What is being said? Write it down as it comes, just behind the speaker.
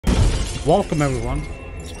Welcome everyone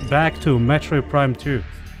back to Metroid Prime 2.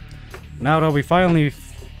 Now that we finally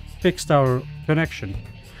fixed our connection,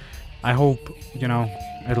 I hope, you know,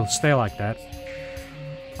 it'll stay like that.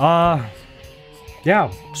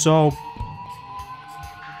 Yeah, so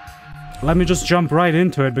let me just jump right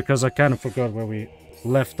into it because I kind of forgot where we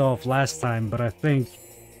left off last time, but I think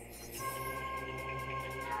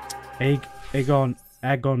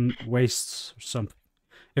Agon wastes or something.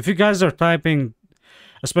 If you guys are typing,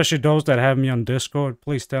 especially those that have me on Discord,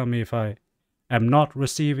 please tell me if I am not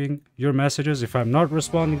receiving your messages, if I'm not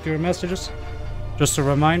responding to your messages, just to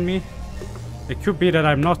remind me. It could be that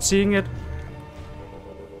I'm not seeing it.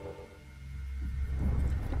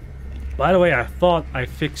 By the way, I thought I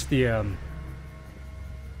fixed the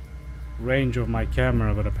range of my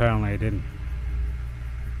camera, but apparently I didn't.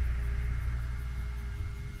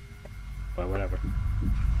 But whatever.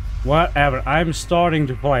 Whatever, I'm starting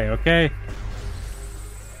to play, okay?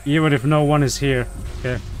 Even if no one is here,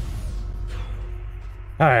 okay?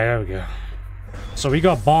 Alright, there we go. So we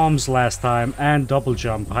got bombs last time and double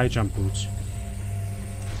jump, high jump boots.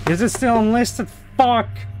 Is it still unlisted? Fuck!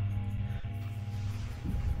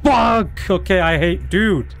 Fuck! Okay, I hate...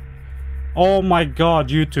 Dude! Oh my god,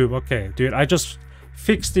 YouTube. Okay, dude, I just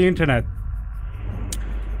fixed the internet.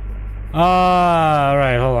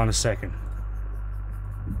 Alright, hold on a second.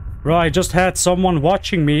 Bro, I just had someone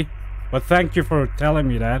watching me, but thank you for telling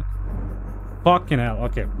me that. Fucking hell,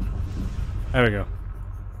 okay. There we go.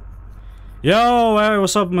 Yo, hey,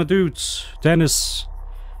 what's up, my dudes? Dennis,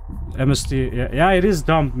 MSD. Yeah, it is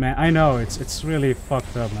dumb, man. I know, it's really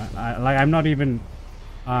fucked up, man. I'm not even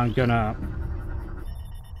gonna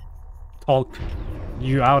talk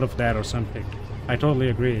you out of that or something. I totally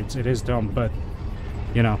agree, it is dumb, but,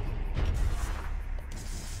 you know.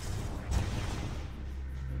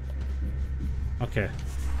 Okay.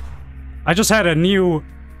 I just had a new...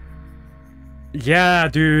 Yeah,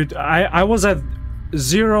 dude. I was at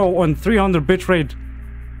 0 on 300 bitrate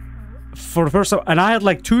for the first time. And I had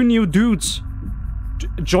like 2 new dudes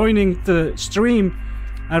joining the stream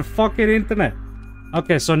and fucking internet.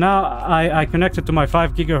 Okay, so now I connected to my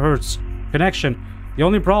 5 gigahertz connection. The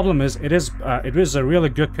only problem is it is a really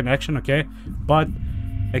good connection, okay? But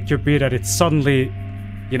it could be that it suddenly,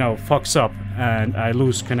 you know, fucks up and I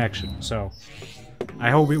lose connection, so... I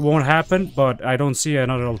hope it won't happen, but I don't see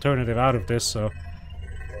another alternative out of this, so...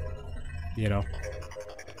 You know.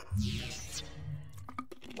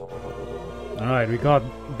 Alright, we got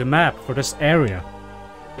the map for this area.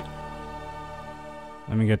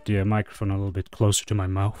 Let me get the microphone a little bit closer to my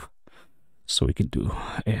mouth, so we can do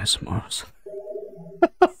ASMRs.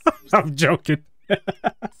 I'm joking.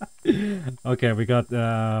 Okay, we got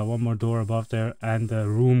one more door above there, and a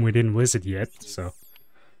room we didn't visit yet, so...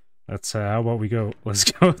 That's how about we go? Let's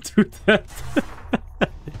go do that.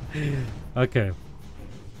 Okay.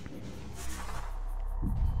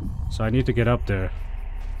 So I need to get up there.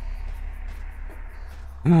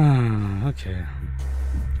 Okay.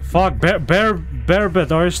 Fuck,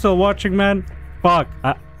 Bearbit, are you still watching, man? Fuck,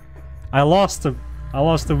 I lost him. I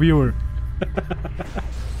lost the viewer.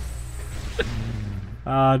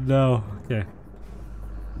 No. Okay.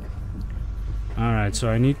 Alright, so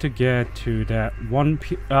I need to get to that one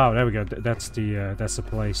oh, there we go. That's the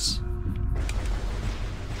place.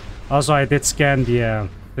 Also, I did scan the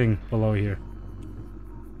thing below here.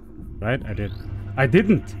 Right? I did. I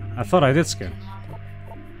didn't! I thought I did scan.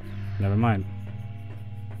 Never mind.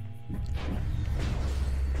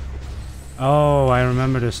 Oh, I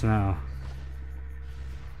remember this now.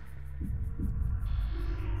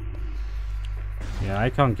 Yeah, I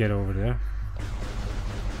can't get over there.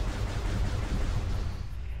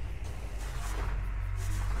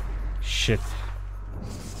 Shit.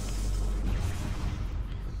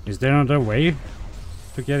 Is there another way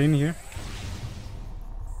to get in here?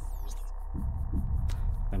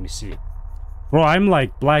 Let me see. Bro, I'm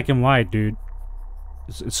like black and white, dude.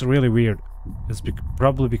 It's really weird. It's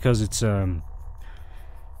probably because it's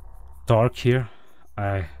dark here.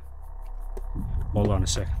 Hold on a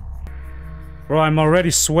second. Bro, I'm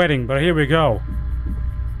already sweating, but here we go.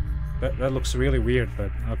 That looks really weird,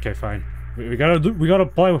 but okay, fine. We gotta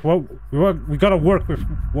play with what we gotta work with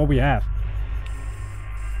what we have.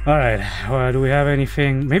 All right. Do we have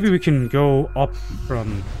anything? Maybe we can go up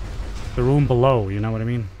from the room below. You know what I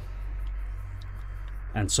mean?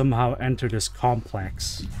 And somehow enter this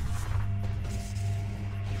complex.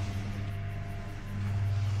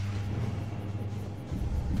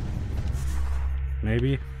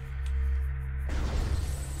 Maybe.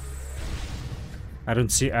 I don't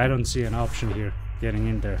see an option here getting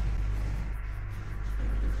in there.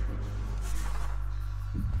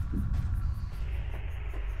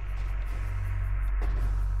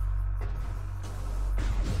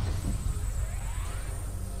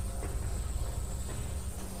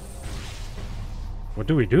 What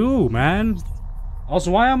do we do, man? Also,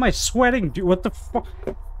 why am I sweating? Dude, what the fuck?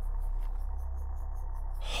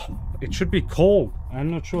 It should be cold. I'm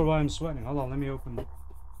not sure why I'm sweating. Hold on, let me open the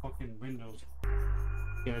fucking windows.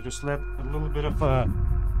 Yeah, just let a little bit of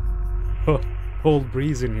cold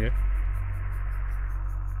breeze in here.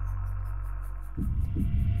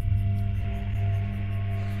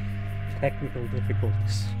 Technical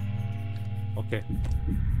difficulties. Okay.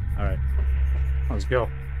 Alright. Let's go.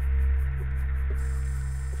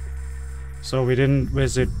 So we didn't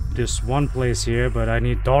visit this one place here, but I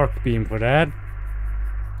need dark beam for that.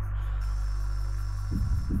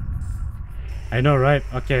 I know, right?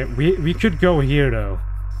 Okay, we could go here though.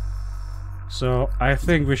 So I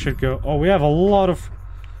think we should go. Oh, we have a lot of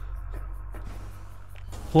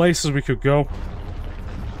places we could go.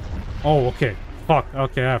 Oh, okay. Fuck.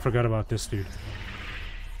 Okay, I forgot about this dude.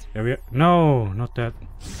 Yeah, we. No, not that.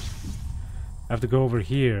 I have to go over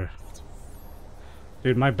here.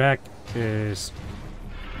 Dude, my back is.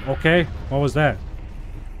 Okay, what was that?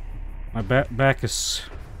 My back is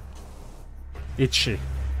itchy.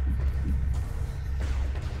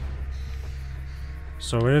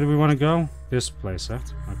 So where do we want to go? This place, huh?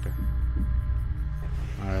 Okay.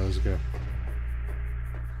 Alright, let's go.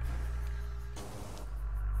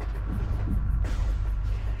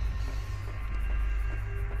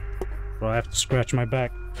 Bro, I have to scratch my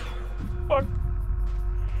back. Fuck!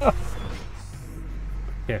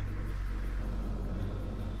 Okay.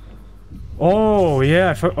 Oh, yeah,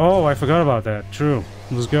 I forgot about that. True.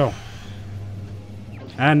 Let's go.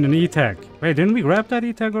 And an E-tag. Wait, didn't we grab that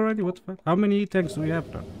E-tag already? What the fuck? How many E-tags do we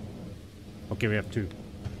have now? Okay, we have 2.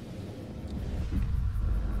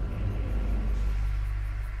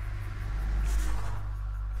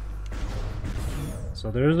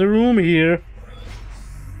 So there's a room here.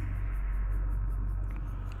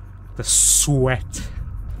 The sweat.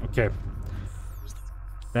 Okay.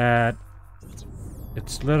 That...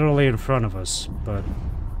 It's literally in front of us, but...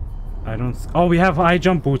 I don't... Oh, we have high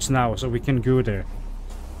jump boots now, so we can go there.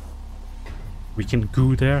 We can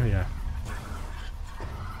go there? Yeah.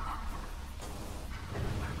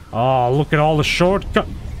 Oh, look at all the shortcut.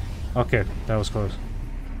 Okay, that was close.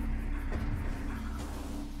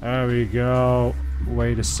 There we go.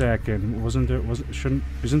 Wait a second.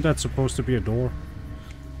 Isn't that supposed to be a door?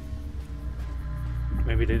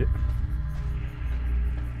 Maybe did it.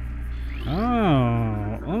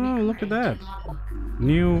 Oh, look at that.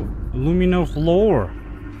 New Lumino floor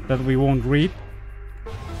that we won't read.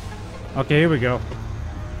 Okay, here we go.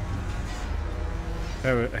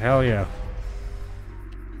 Hell yeah.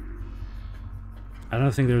 I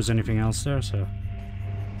don't think there's anything else there, so...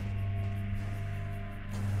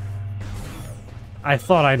 I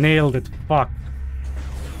thought I nailed it. Fuck.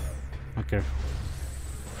 Okay.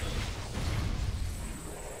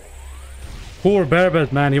 Poor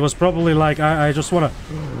Bearbet, man. He was probably like, I just wanna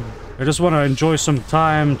enjoy some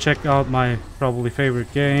time, check out my probably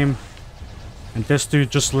favorite game. And this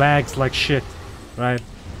dude just lags like shit, right?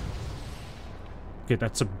 Okay,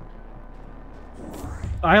 that's a...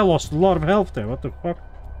 I lost a lot of health there, what the fuck?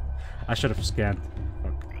 I should have scanned.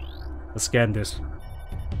 Fuck. Let's scan this.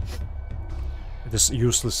 This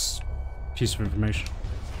useless piece of information.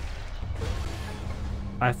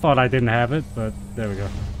 I thought I didn't have it, but there we go.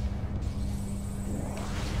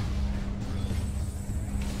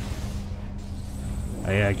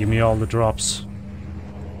 Oh yeah, give me all the drops.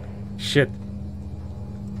 Shit.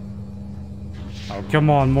 Oh, come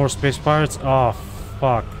on, more space pirates. Oh,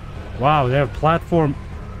 fuck. Wow, they have platform.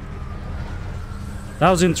 That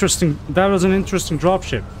was interesting. That was an interesting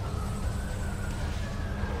dropship.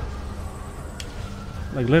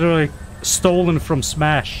 Like, literally stolen from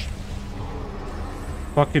Smash.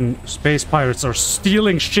 Fucking space pirates are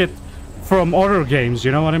stealing shit from other games,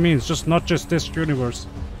 you know what I mean? It's just not just this universe.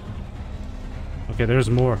 Okay, there's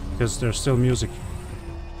more, because there's still music.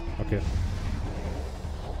 Okay.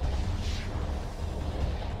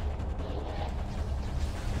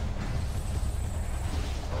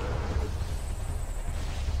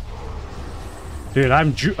 Dude,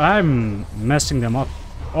 I'm messing them up.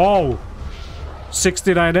 Oh!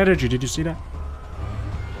 69 energy, did you see that?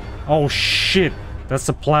 Oh shit! That's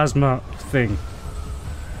the plasma thing.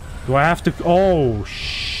 Do I have to... Oh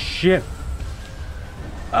shit!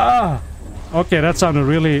 Ah! Okay, that sounded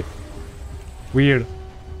really weird.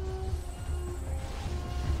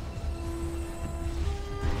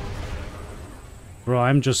 Bro,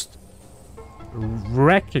 I'm just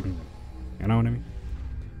wrecking. You know what I mean?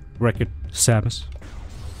 Wreck it, Samus.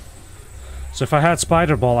 So if I had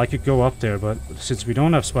Spider Ball, I could go up there, but since we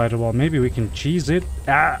don't have Spider Ball, maybe we can cheese it.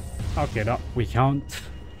 Okay, no, we can't.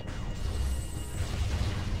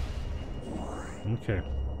 Okay.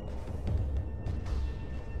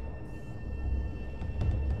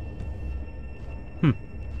 Hmm.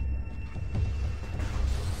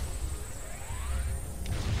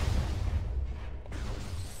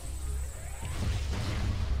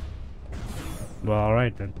 Well,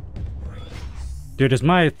 alright then. Dude, is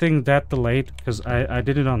my thing that delayed? Because I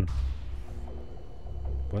did it on...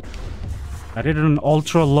 What? I did it on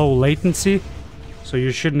ultra low latency, so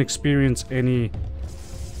you shouldn't experience any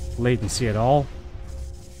latency at all.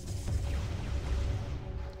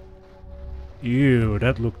 Ew,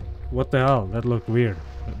 that looked... What the hell? That looked weird.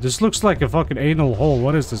 This looks like a fucking anal hole.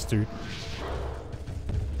 What is this, dude?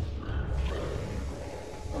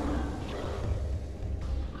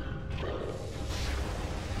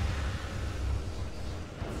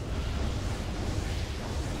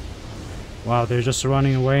 Wow, they're just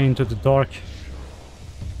running away into the dark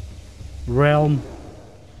realm.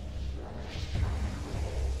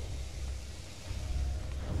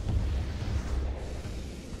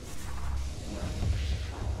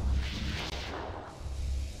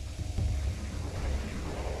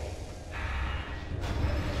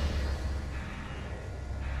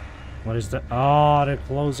 What is that? Oh, they're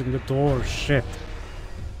closing the door. Shit.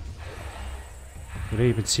 Do they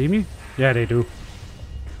even see me? Yeah, they do.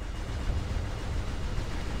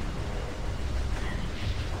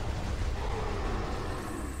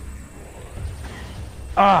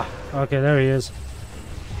 Ah! Okay, there he is.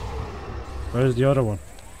 Where's the other one?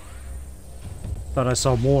 Thought I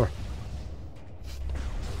saw more.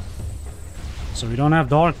 So we don't have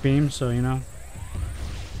dark beam, so you know.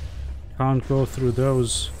 Can't go through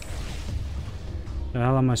those. The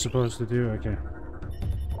hell am I supposed to do? Okay.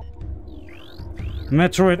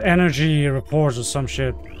 Metroid energy reports or some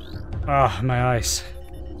shit. Ah, my eyes.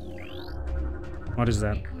 What is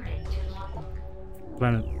that?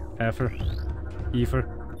 Planet Ether. Ether.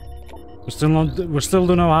 We still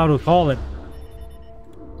don't know how to call it.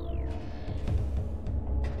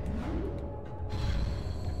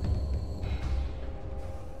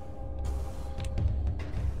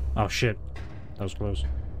 Oh shit. That was close.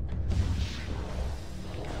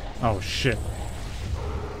 Oh shit.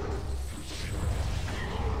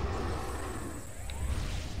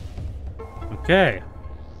 Okay.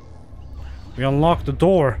 We unlocked the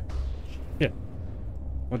door. Yeah.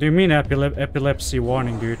 What do you mean epilepsy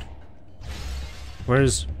warning, dude?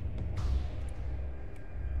 Where's...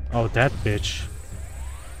 Oh, that bitch.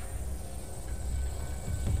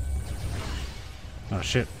 Oh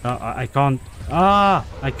shit. I can't... Ah!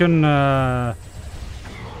 I couldn't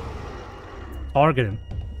target him.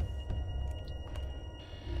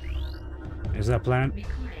 Is that planet?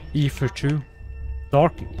 Ether 2?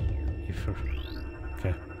 Dark Ether.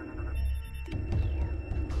 Okay.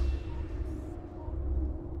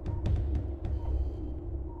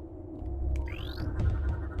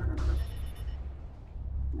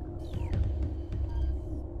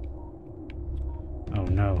 Oh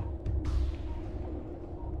no.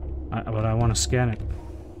 But I want to scan it.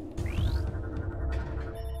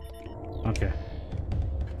 Okay.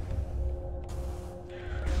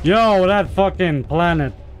 Yo, that fucking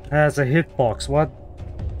planet has a hitbox. What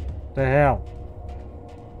the hell?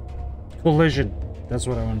 Collision. That's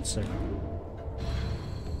what I want to say.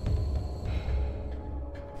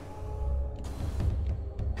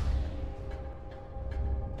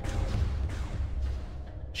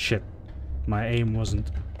 Shit. My aim wasn't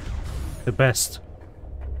the best.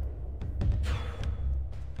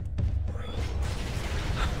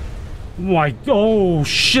 My... Oh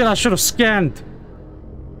shit, I should have scanned.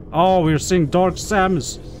 Oh, we're seeing Dark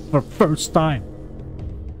Samus for first time.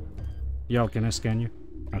 Yo, can I scan you?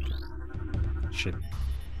 Okay. Shit.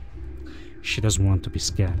 She doesn't want to be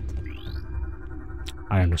scanned.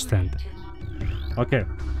 I understand. Okay.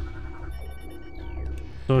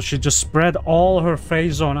 So she just spread all her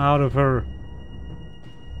phazon out of her...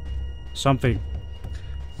 something.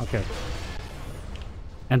 Okay.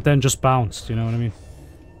 And then just bounced, you know what I mean?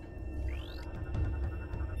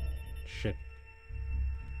 Shit.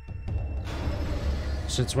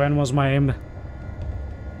 Since when was my aim?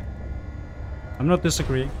 I'm not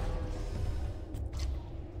disagreeing.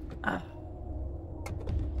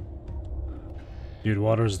 Dude,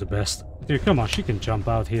 water is the best. Dude, come on, she can jump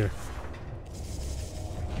out here.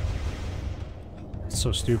 That's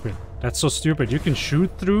so stupid. That's so stupid. You can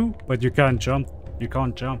shoot through, but you can't jump. You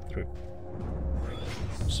can't jump through.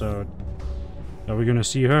 So, are we gonna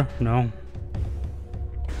see her? No.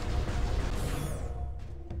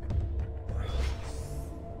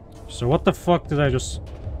 So what the fuck did I just...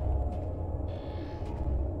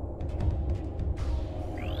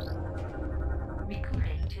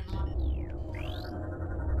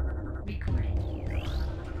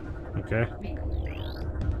 Okay.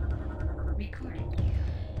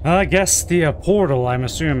 I guess the portal, I'm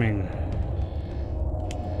assuming.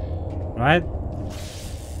 Right?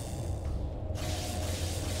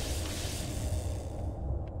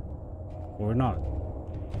 Or not.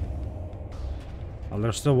 Oh,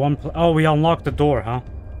 there's still one oh, we unlocked the door, huh?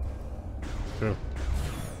 True.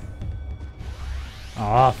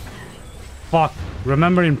 Ah, fuck.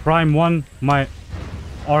 Remember in Prime 1, my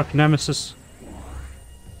arch nemesis?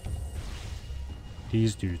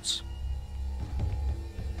 These dudes.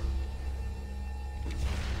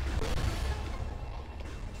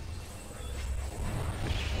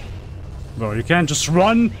 Bro, you can't just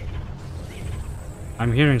run!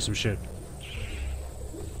 I'm hearing some shit.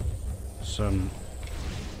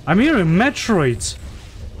 I'm hearing Metroids!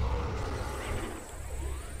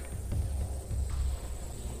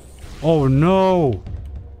 Oh no!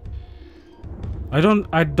 I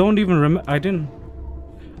don't even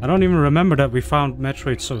remember that we found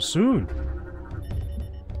Metroid so soon.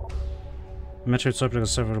 Metroid subject is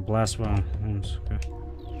several blast wounds. Okay.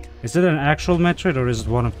 Is it an actual Metroid or is it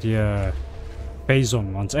one of the base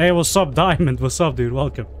zone ones? Hey, what's up, Diamond? What's up, dude?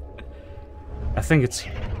 Welcome. I think it's...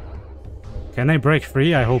 Can they break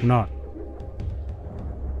free? I hope not.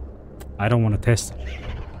 I don't want to test it.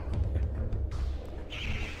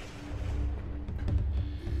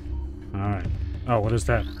 Alright. Oh, what is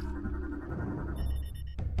that?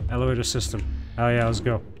 Elevator system. Oh yeah, let's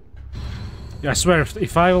go. Yeah, I swear,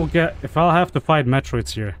 if I'll have to fight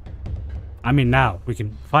Metroids here. I mean now. We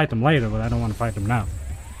can fight them later, but I don't want to fight them now.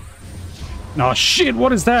 No, shit,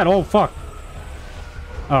 what is that? Oh, fuck.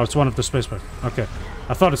 Oh, it's one of the space parts. Okay.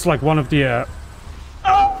 I thought it's like one of the,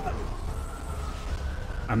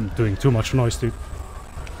 I'm doing too much noise, dude.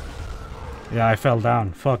 Yeah, I fell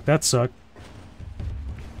down. Fuck, that sucked.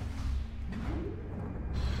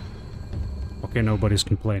 Okay, nobody's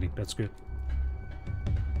complaining. That's good.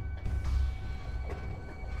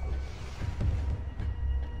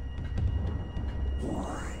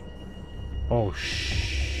 Oh,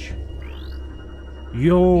 shh.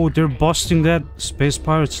 Yo, they're busting that space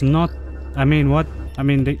pirate's nut. I mean, what? I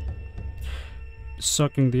mean, they...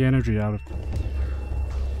 Sucking the energy out of it.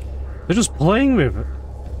 They're just playing with it.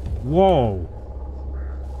 Whoa.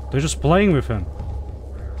 They're just playing with him.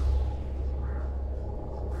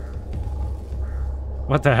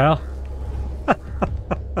 What the hell?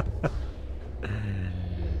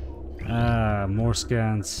 Ah, more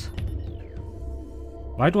scans.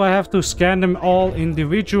 Why do I have to scan them all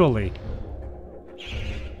individually?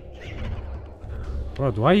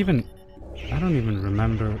 Bro, do I even... I don't even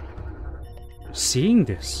remember seeing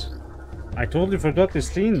this. I totally forgot this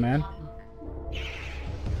scene, man.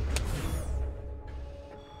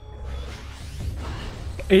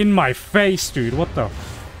 In my face, dude. What the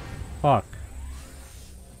fuck?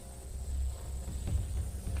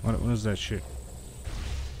 What is that shit?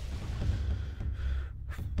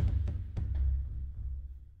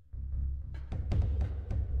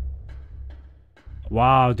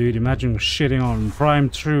 Wow, dude, imagine shitting on Prime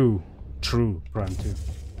True. True, Prime 2.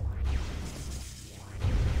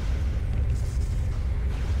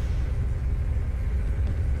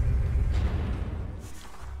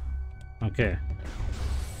 Okay.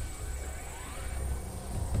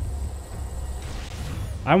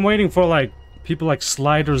 I'm waiting for, like, people like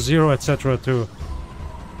Slider Zero, etc. to...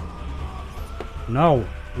 No,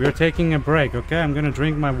 we're taking a break, okay? I'm gonna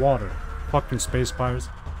drink my water. Fucking space pirates.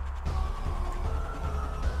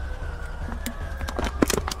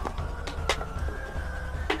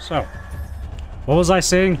 So, what was I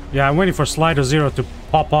saying? Yeah, I'm waiting for Slider Zero to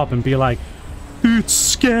pop up and be like, dude,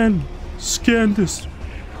 scan this.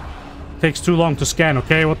 Takes too long to scan,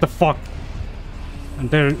 okay? What the fuck?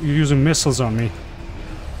 And they're using missiles on me.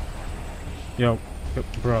 Yo,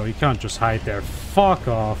 bro, you can't just hide there. Fuck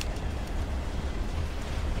off.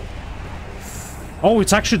 Oh,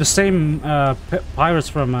 it's actually the same pirates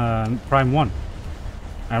from Prime 1.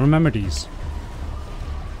 I remember these.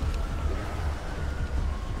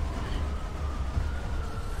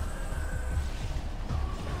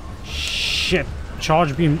 Shit.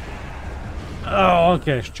 Charge beam. Oh,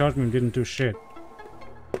 okay. Charge beam didn't do shit.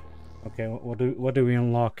 Okay, what do we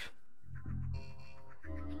unlock?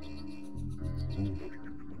 Ooh.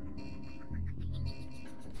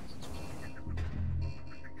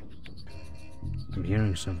 I'm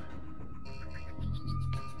hearing some.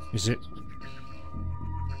 Is it?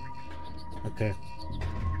 Okay.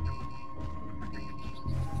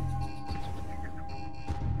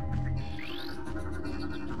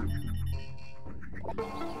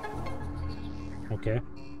 Okay.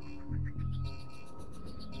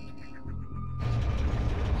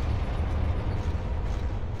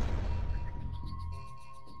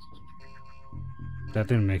 That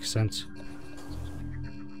didn't make sense.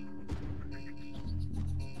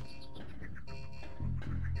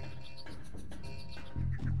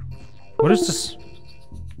 What is this?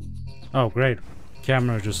 Oh, great.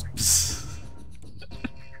 Camera just...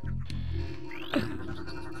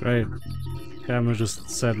 Great. Camera just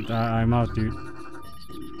said, I'm out, dude.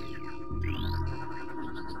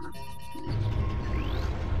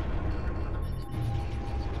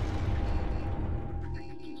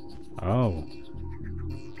 Oh.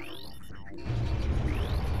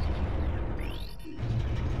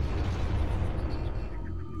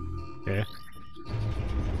 Okay.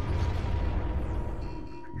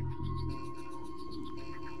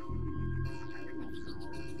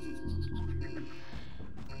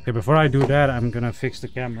 Okay, before I do that, I'm gonna fix the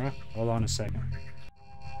camera. Hold on a second.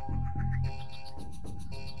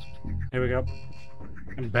 Here we go.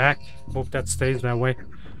 I'm back. Hope that stays that way.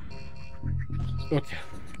 Okay.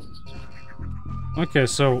 Okay,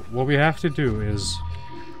 so what we have to do is...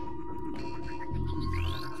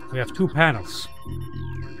 We have 2 panels.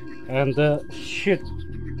 And, shit.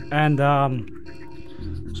 And,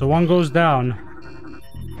 so one goes down.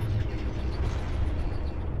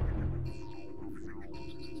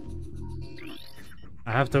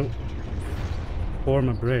 I have to form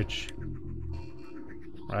a bridge,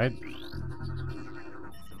 right?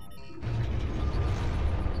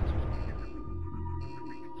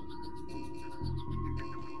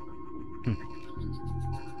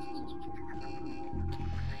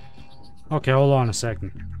 Okay, hold on a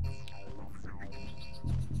second.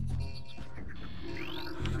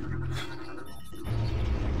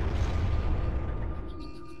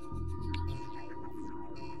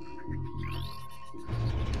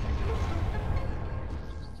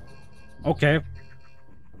 Okay.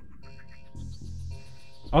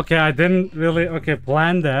 Okay, I didn't really,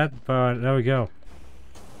 plan that, but there we go.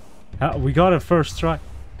 We got it first try.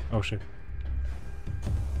 Oh shit.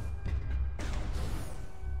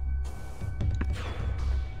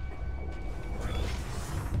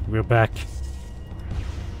 We're back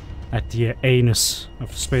at the anus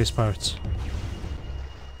of space pirates.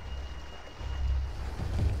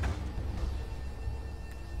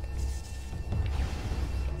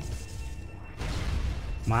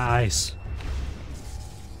 My eyes.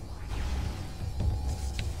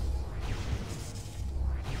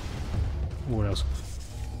 What else?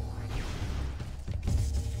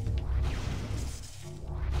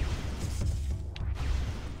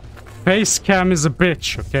 Face cam is a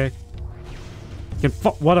bitch, okay?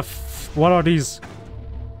 What are these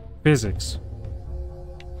physics?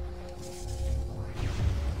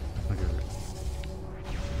 Okay.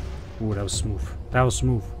 Ooh, that was smooth. That was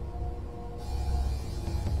smooth.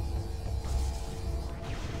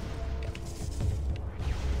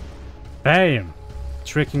 Bam!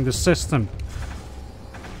 Tricking the system.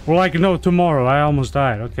 Well, like, no, tomorrow. I almost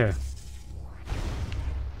died. Okay.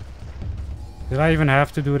 Did I even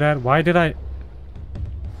have to do that? Why did I...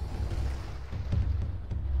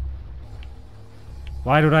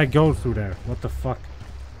 Why did I go through there? What the fuck?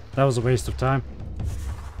 That was a waste of time.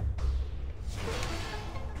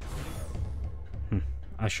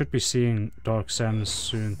 I should be seeing Dark Samus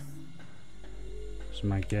soon. That's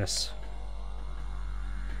my guess.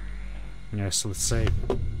 Yes, let's save.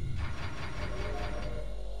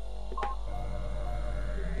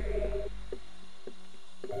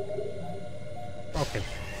 Okay.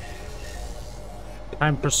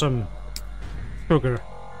 Time for some sugar.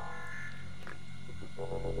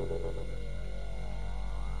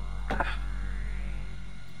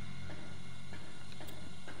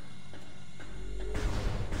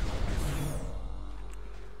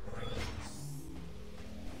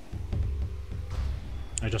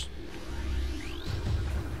 I just...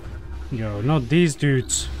 Yo, not these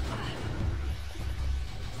dudes.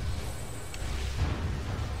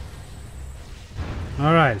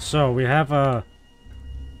 Alright, so we have a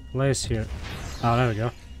place here. Oh, there we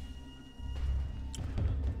go.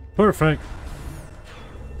 Perfect.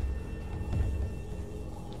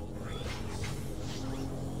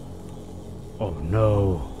 Oh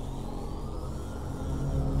no.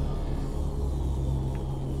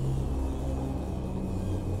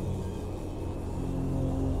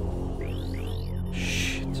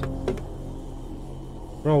 Shit.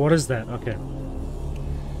 Bro, what is that? Okay.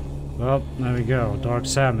 Well, there we go. Dark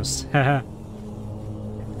Samus.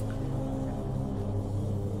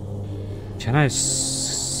 Can I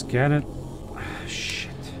scan it? Shit.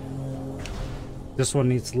 This one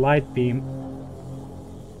needs light beam.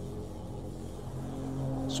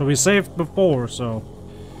 So we saved before, so...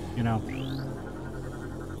 You know.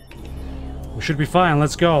 We should be fine.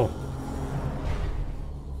 Let's go.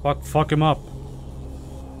 Fuck him up.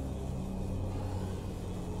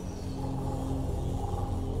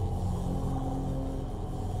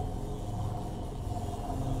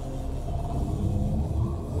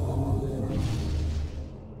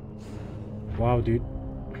 Wow, dude.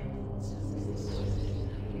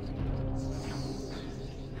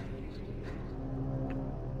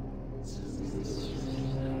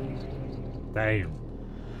 Damn.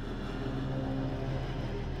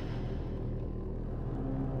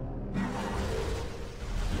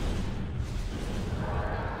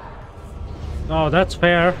 Oh, that's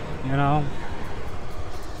fair, you know.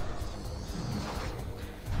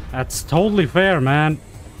 That's totally fair, man.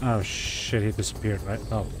 Oh shit, he disappeared, right?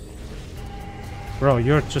 Oh. Bro,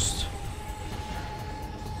 you're just...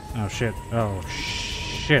 Oh shit. Oh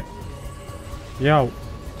shit. Yo.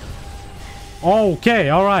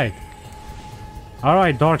 Okay, alright.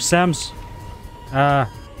 Alright, Dark Sams. Let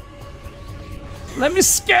me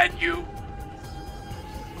scan you!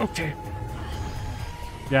 Okay.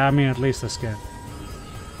 Yeah, I mean, at least a scan.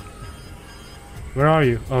 Where are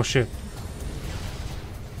you? Oh shit.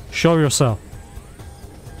 Show yourself.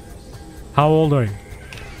 How old are you?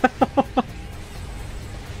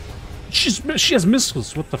 She has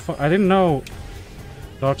missiles. What the fuck? I didn't know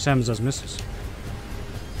Dark Samus has missiles.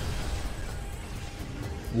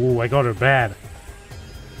 Ooh, I got her bad.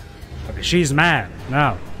 Okay, she's mad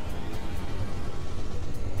now.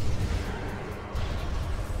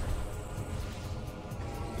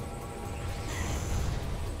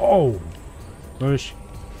 Oh, where is she?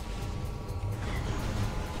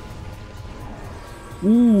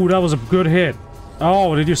 Ooh, that was a good hit.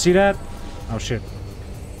 Oh, did you see that? Oh shit.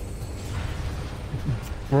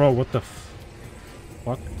 Bro, what the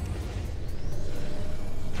fuck?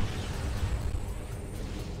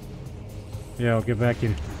 Yo, get back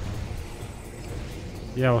in.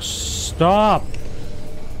 Yo, stop!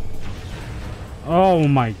 Oh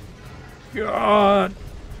my god!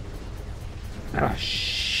 Ah,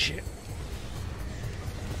 shit.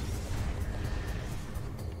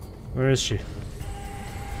 Where is she?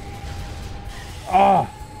 Oh!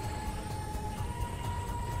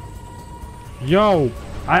 Yo!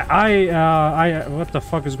 what the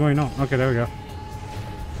fuck is going on? Okay, there we go.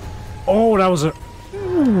 Oh, that was a...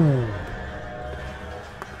 Ooh.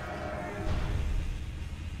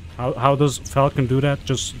 How does Falcon do that?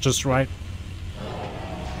 Just right?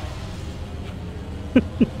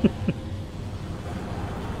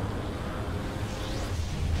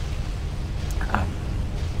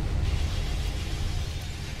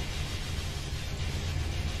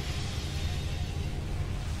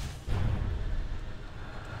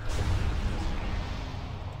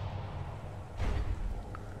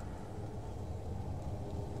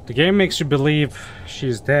 The game makes you believe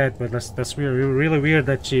she's dead, but that's weird. Really weird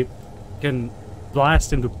that she can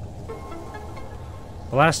blast into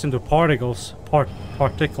particles,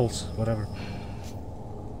 whatever.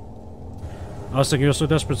 I was thinking you're so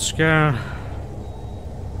desperate to scare.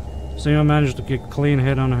 So you managed to get a clean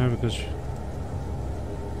hit on her because...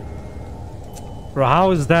 Bro,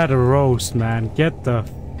 how is that a roast, man? Get the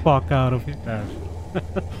fuck out of here.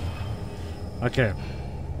 Okay.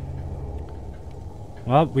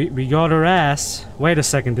 Well, we got her ass. Wait a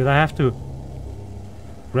second, did I have to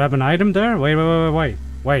grab an item there? Wait.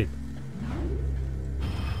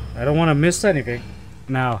 I don't want to miss anything.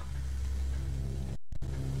 Now.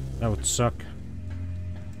 That would suck.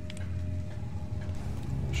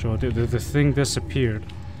 Sure, the thing disappeared.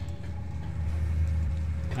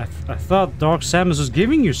 I thought Dark Samus was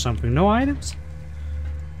giving you something. No items?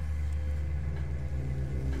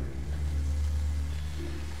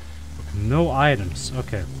 No items.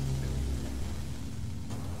 Okay.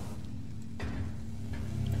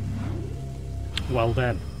 Well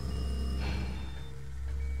then.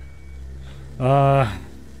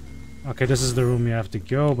 Okay, this is the room you have to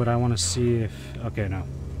go, but I want to see if... Okay, no.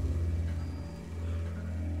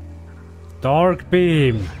 Dark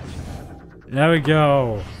beam. There we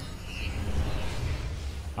go.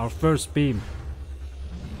 Our first beam.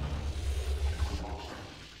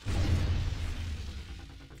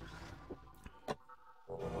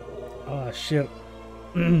 Oh shit.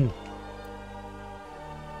 Okay.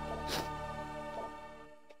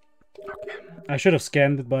 I should have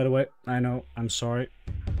scanned it, by the way. I know. I'm sorry.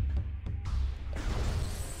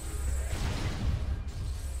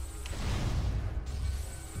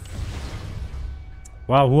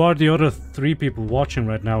 Wow, who are the other 3 people watching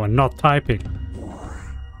right now and not typing?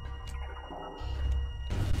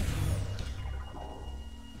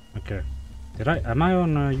 Okay. Am I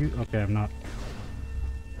on you? Okay, I'm not.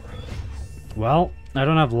 Well, I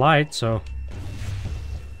don't have light, so...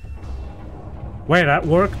 Wait, that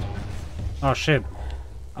worked? Oh shit.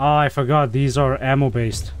 Oh, I forgot, these are ammo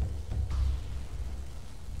based.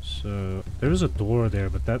 So, there's a door there,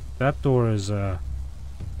 but that door is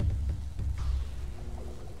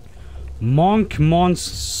Monk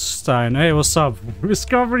Monstein. Hey, what's up?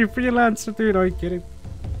 Discovery freelancer, dude. Are you kidding?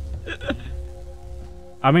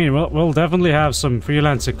 I mean, we'll definitely have some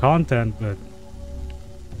freelancer content, but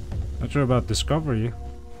not sure about Discovery.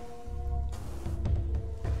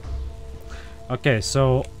 Okay,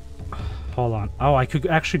 so hold on. Oh, I could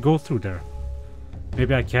actually go through there.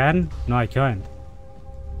 Maybe I can? No, I can't.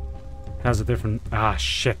 It has a different... Ah,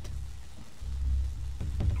 shit.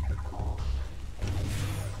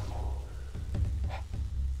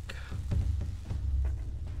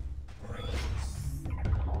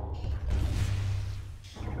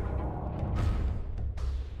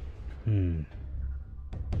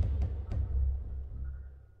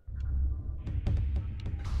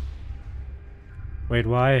 Wait,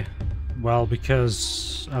 why? Well,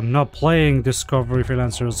 because I'm not playing Discovery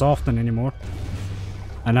Freelancer as often anymore.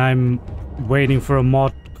 And I'm waiting for a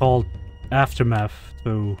mod called Aftermath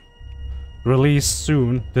to release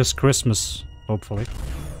soon, this Christmas, hopefully.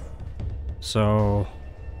 So...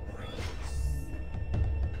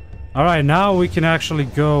 Alright, now we can actually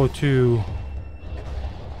go to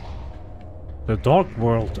the Dark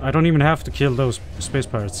World. I don't even have to kill those space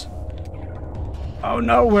pirates. Oh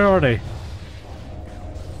no, where are they?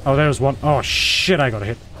 Oh, there's one. Oh shit, I got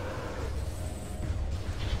hit.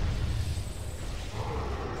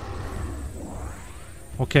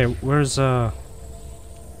 Okay, where's the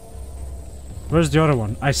other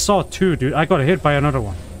one? I saw two, dude. I got hit by another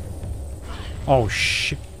one. Oh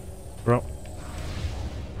shit, bro.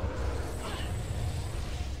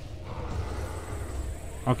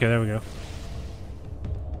 Okay, there we go.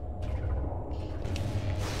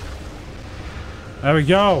 There we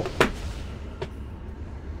go!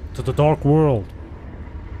 To the Dark World.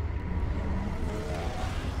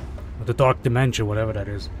 Or the Dark Dimension, whatever that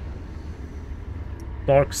is.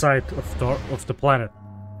 Dark side of the planet.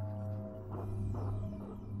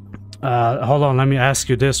 Hold on, let me ask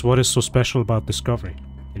you this. What is so special about Discovery?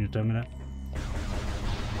 Can you tell me that?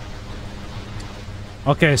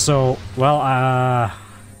 Okay, so, well,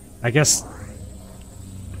 I guess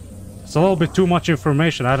it's a little bit too much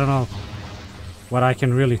information. I don't know what I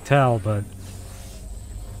can really tell, but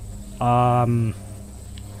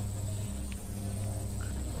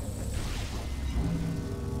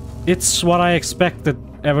it's what I expected,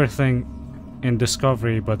 everything in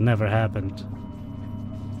Discovery, but never happened.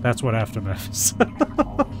 That's what Aftermath is.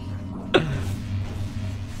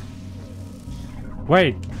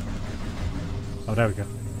 Wait. Oh, there we go.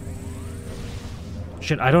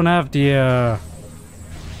 Shit, I don't have the,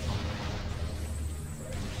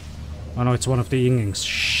 Oh no, it's one of the Yingings.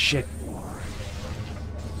 Shit.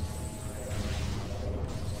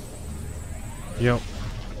 Yo.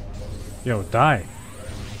 Yo, die.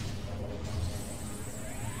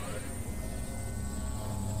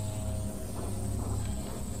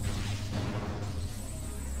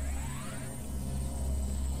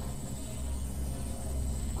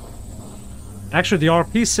 Actually, the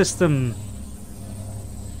RP system...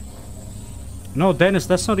 No, Dennis,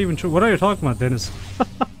 that's not even true. What are you talking about, Dennis?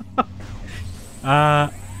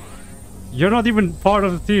 You're not even part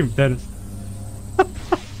of the team, Dennis.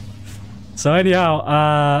 So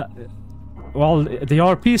anyhow, well, the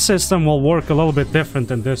RP system will work a little bit different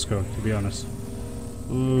than Disco, to be honest.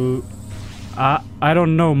 I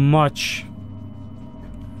don't know much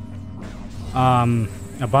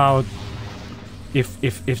about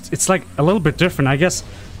if it's like a little bit different. I guess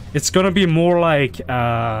it's gonna be more like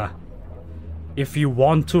if you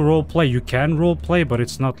want to roleplay, you can roleplay, but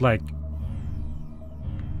it's not like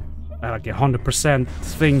a 100%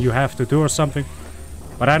 thing you have to do or something.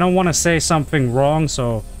 But I don't want to say something wrong,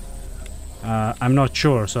 so I'm not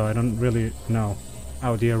sure. So I don't really know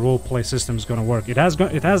how the roleplay system is gonna work. It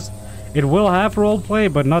will have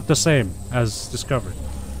roleplay, but not the same as Discovery.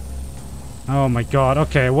 Oh my god.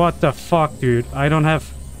 Okay, what the fuck, dude? I don't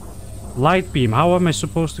have light beam. How am I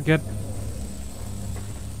supposed to get?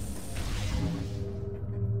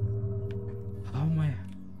 How am I?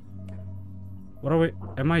 What are we?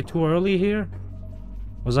 Am I too early here?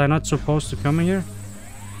 Was I not supposed to come here?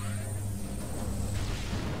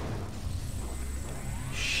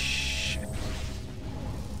 Shit.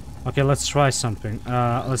 Okay, let's try something.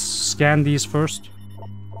 Let's scan these first.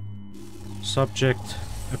 Subject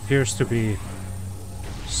appears to be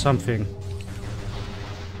something.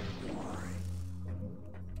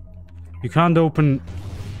 You can't open...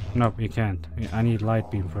 No, you can't. I need light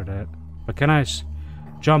beam for that. But can I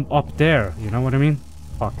jump up there? You know what I mean?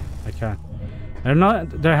 Fuck, I can't.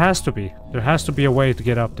 There has to be. There has to be a way to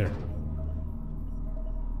get up there.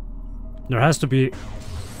 There has to be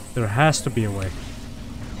a way.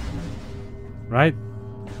 Right?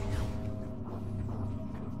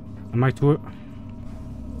 Am I too...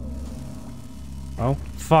 Oh,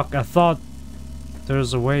 fuck, I thought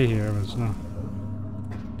there's a way here, but no.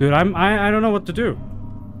 Dude, I don't know what to do.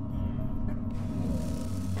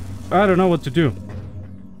 I don't know what to do.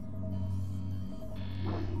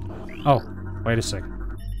 Oh, wait a second.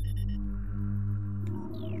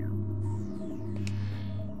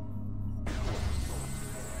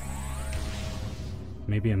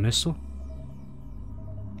 Maybe a missile?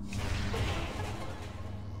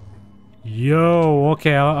 Yo,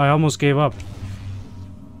 okay, I almost gave up.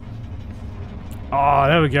 Oh,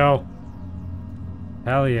 there we go.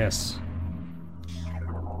 Hell yes.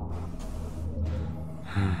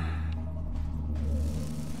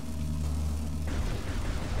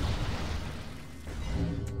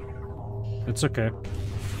 It's okay.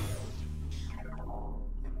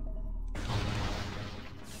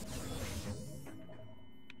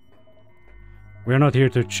 We're not here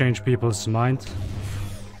to change people's minds.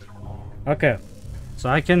 Okay, so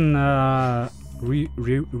I can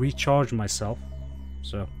recharge myself.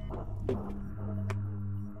 So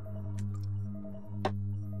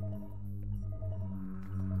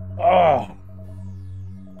oh.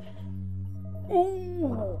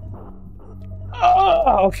 Ooh.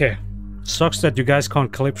 Oh, okay. Sucks that you guys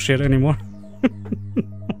can't clip shit anymore.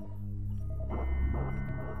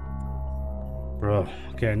 Bro,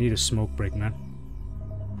 okay, I need a smoke break, man.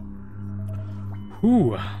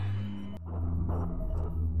 Ooh.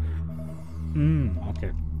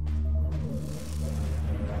 Okay.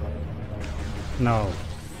 No.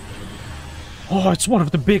 Oh, it's one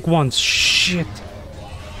of the big ones. Shit.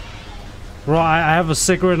 Bro, I have a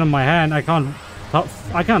cigarette in my hand. I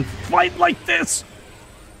can't fight like this.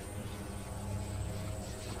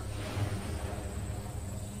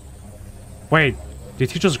 Wait,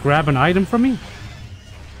 did he just grab an item from me?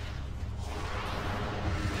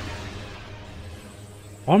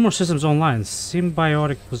 Armor systems online.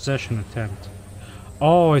 Symbiotic possession attempt.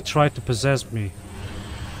 Oh, it tried to possess me.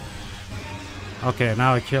 Okay,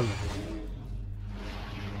 now I killed it.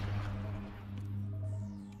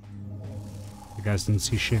 You guys didn't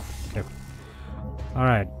see shit. Okay.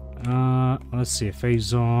 Alright. Let's see.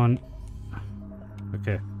 Phase on.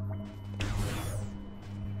 Okay.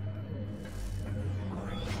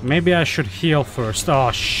 Maybe I should heal first. Oh,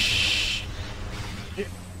 shh.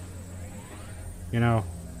 You know.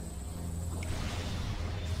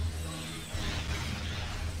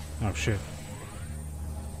 Oh, shit.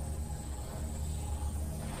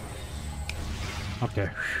 Okay.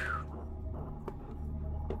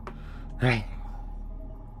 Hey.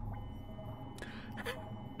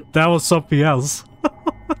 That was something else.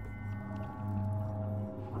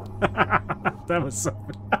 That was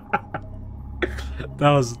something.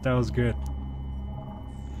 That was good.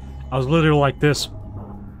 I was literally like this.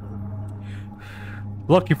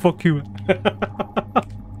 Lucky fuck you.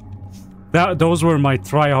 Those were my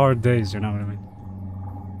try-hard days, you know what I mean?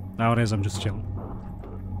 Nowadays I'm just chilling.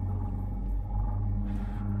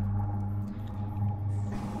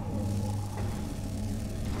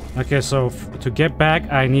 Okay, so to get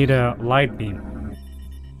back I need a light beam.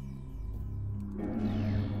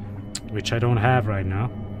 Which I don't have right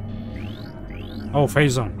now. Oh,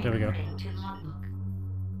 phase on. There we go.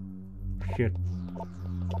 Shit.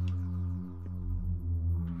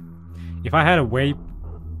 If I had a vape,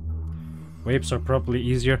 vapes are probably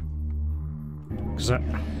easier.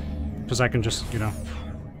 Because I can just, you know,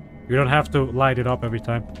 you don't have to light it up every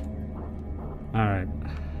time. Alright.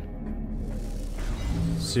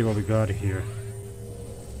 See what we got here.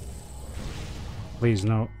 Please,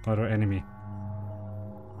 no other enemy.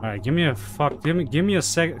 Alright, give me a give me a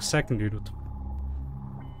second, dude.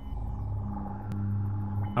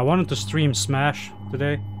 I wanted to stream Smash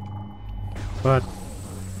today, but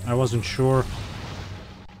I wasn't sure.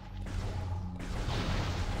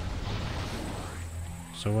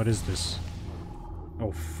 So what is this?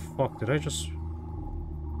 Oh fuck, did I just...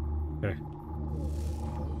 Okay.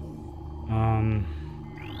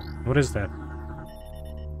 What is that?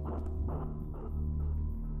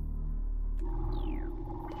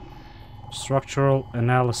 Structural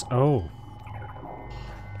analysis. Oh.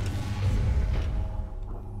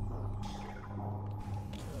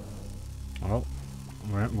 Well,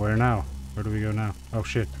 where now? Where do we go now? Oh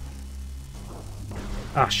shit.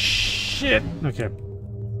 Ah shit. Okay.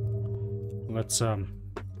 Let's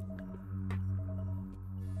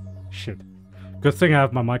shit. Good thing I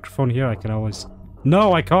have my microphone here. I can always...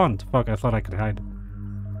 No, I can't. Fuck, I thought I could hide.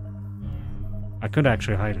 I could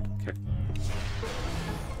actually hide it. Okay.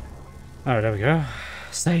 Alright, there we go.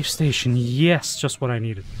 Save station. Yes, just what I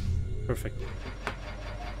needed. Perfect.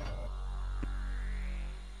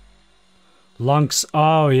 Lunks.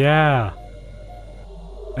 Oh, yeah.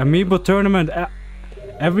 Amiibo tournament.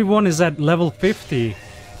 Everyone is at level 50.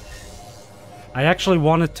 I actually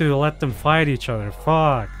wanted to let them fight each other.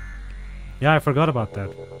 Fuck. Yeah, I forgot about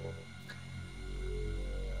that.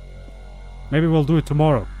 Maybe we'll do it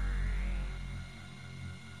tomorrow.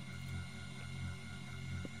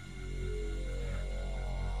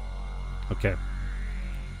 Okay.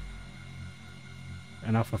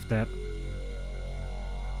 Enough of that.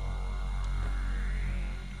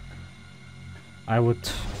 I would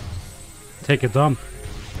take a dump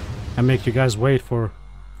and make you guys wait for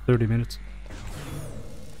 30 minutes.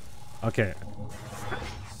 Okay.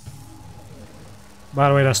 By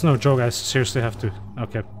the way, that's no joke. I seriously have to.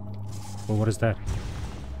 Okay. Well, what is that?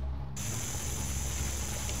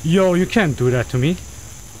 Yo, you can't do that to me.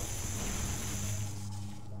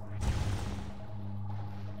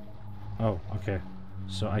 Oh, okay.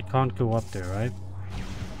 So I can't go up there, right?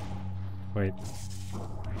 Wait.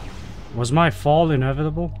 Was my fall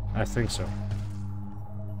inevitable? I think so.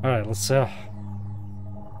 Alright, let's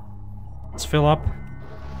fill up.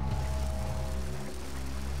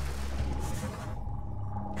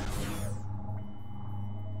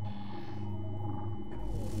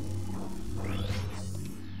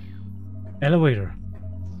 Elevator.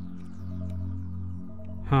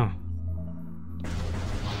 Huh.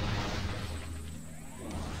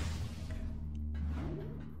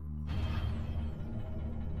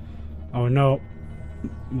 Oh no.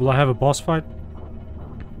 Will I have a boss fight?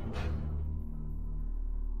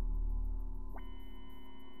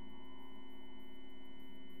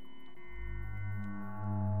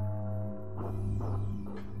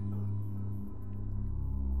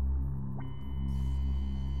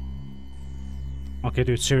 Okay,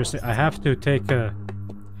 dude, seriously, I have to take a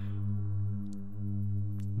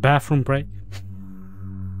bathroom break.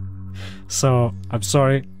 So, I'm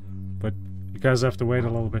sorry, but you guys have to wait a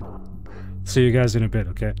little bit. See you guys in a bit,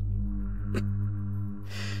 okay?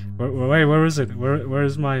 Wait, where is it? Where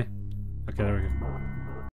is my... Okay, there we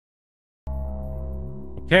go.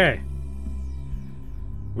 Okay.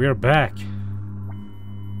 We are back.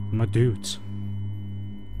 My dudes.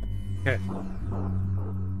 Okay.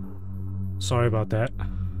 Sorry about that.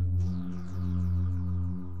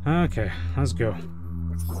 Okay, let's go.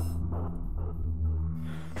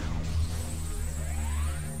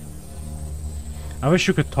 I wish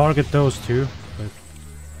you could target those too, but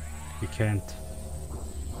you can't.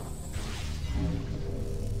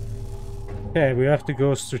 Okay, we have to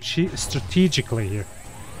go strategically here.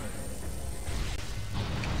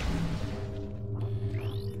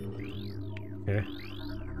 Okay.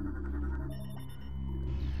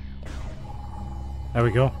 There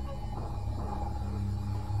we go.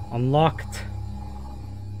 Unlocked.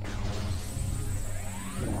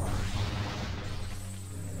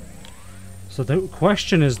 So the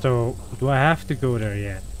question is though, do I have to go there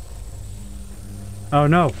yet? Oh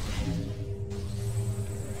no.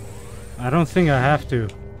 I don't think I have to.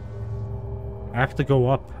 I have to go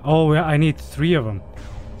up. Oh yeah, I need 3 of them.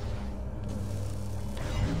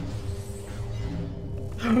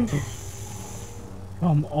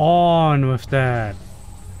 Come on with that.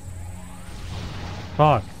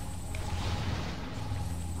 Fuck.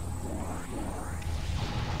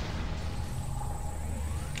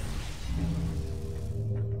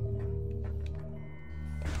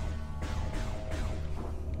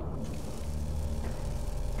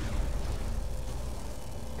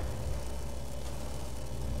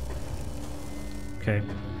 Okay.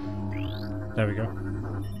 There we go.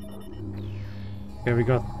 Okay, we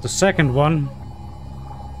got the second one.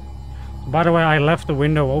 By the way, I left the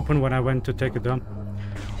window open when I went to take a dump,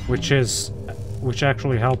 which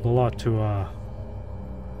actually helped a lot to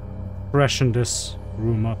freshen this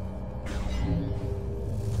room up.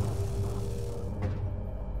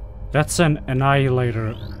 That's an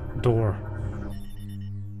annihilator door.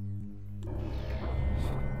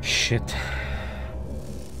 Shit.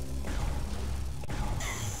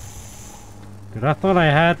 Dude, I thought I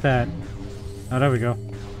had that. Oh, there we go.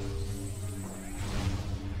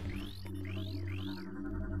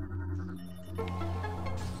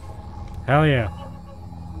 Hell yeah.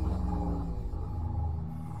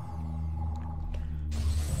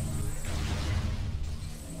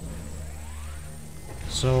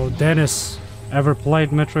 So, Dennis, ever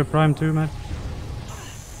played Metroid Prime 2, man?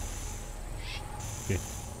 Okay.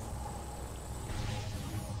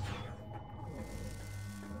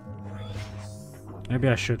 Maybe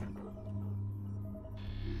I should.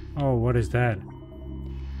 Oh, what is that?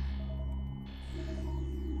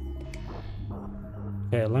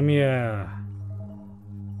 Okay, let me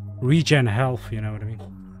regen health, you know what I mean?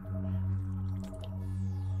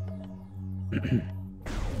 Recording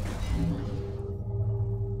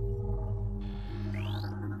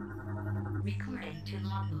to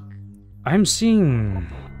logbook. I'm seeing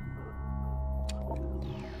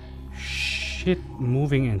shit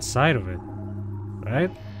moving inside of it,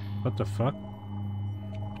 right? What the fuck?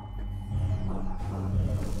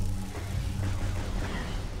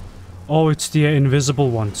 Oh, it's the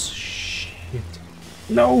invisible ones. Shit.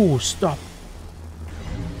 No, stop.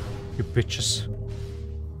 You bitches.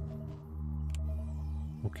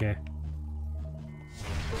 Okay.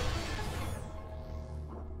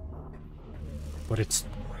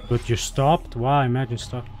 But you stopped? Wow, imagine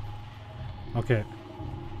stop. Okay.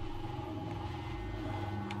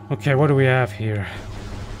 Okay, what do we have here?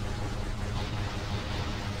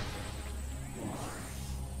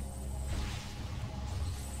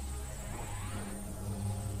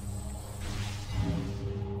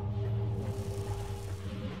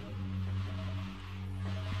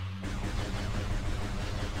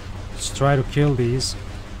 Let's try to kill these.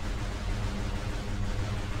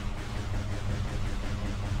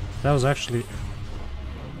 That was actually...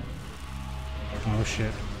 Oh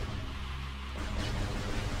shit.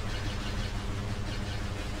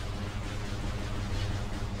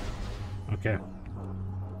 Okay.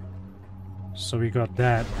 So we got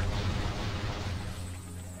that.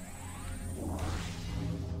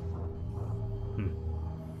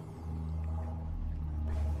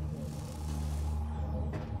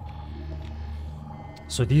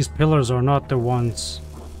 So these pillars are not the ones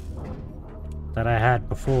that I had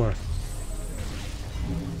before.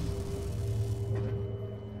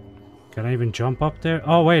 Can I even jump up there?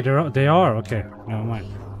 Oh wait, they are. Okay, never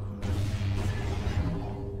mind.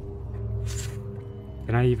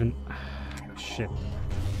 Can I even... Shit.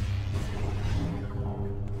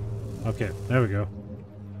 Okay, there we go.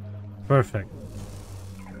 Perfect.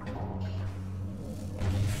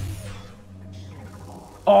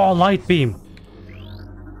 Oh, light beam!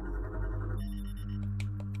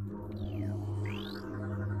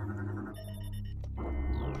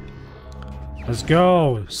 Let's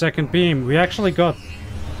go! Second beam. We actually got...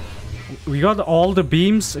 We got all the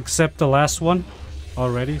beams except the last one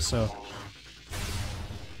already, so...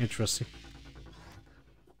 Interesting.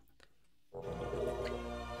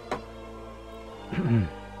 Is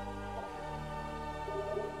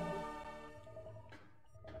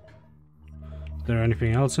there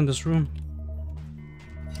anything else in this room?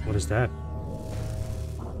 What is that?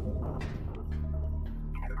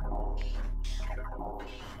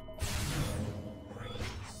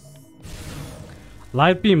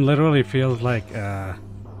 Light beam literally feels like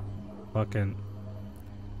fucking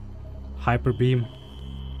hyper beam.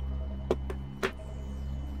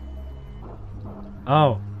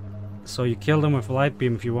 Oh, so you kill them with light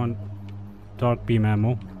beam if you want dark beam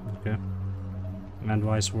ammo. Okay. And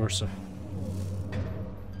vice versa.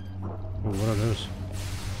 Oh, what are those?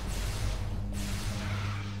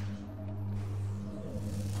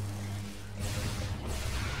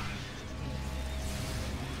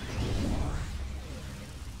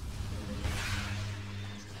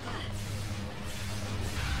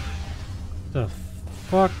 The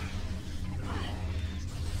fuck?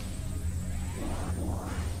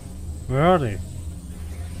 Where are they?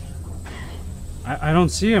 I don't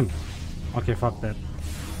see him. Okay, fuck that.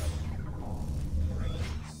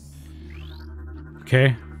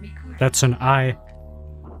 Okay, that's an eye.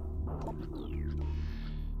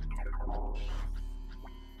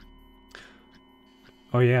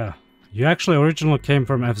 Oh yeah, you actually originally came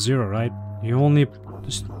from F-Zero, right? You only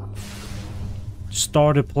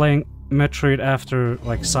started playing Metroid after,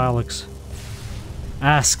 like, Silex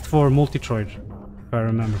asked for Multitroid, if I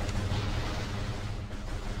remember.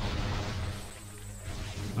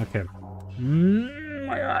 Okay.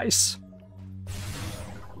 My eyes.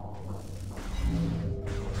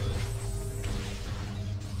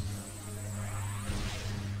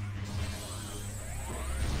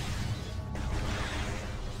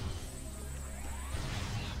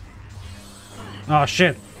 Oh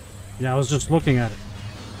shit. Yeah, I was just looking at it.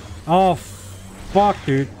 Oh fuck,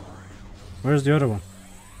 dude. Where's the other one?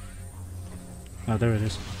 Oh, there it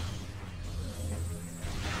is.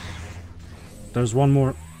 There's one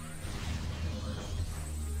more.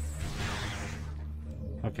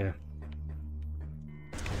 Okay.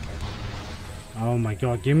 Oh my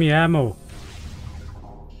god, give me ammo.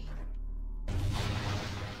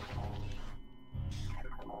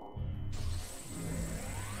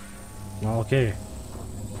 Well, okay.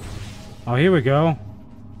 Oh, here we go.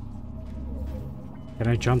 Can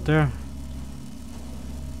I jump there?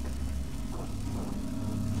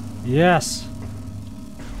 Yes!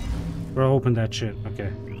 Bro, open that shit.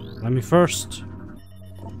 Okay. Let me first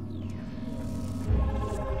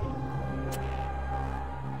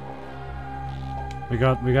We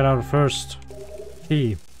got our first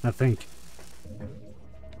key, I think.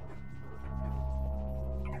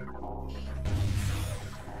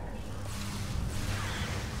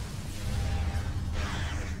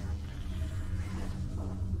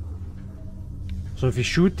 So if you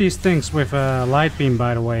shoot these things with a light beam,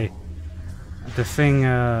 by the way, the thing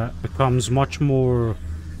becomes much more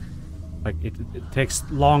like it takes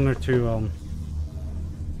longer to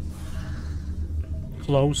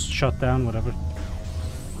close, shut down, whatever.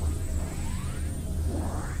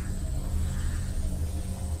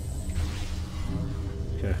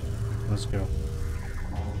 Okay, let's go.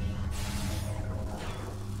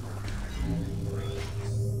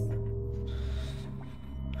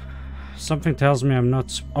 Something tells me I'm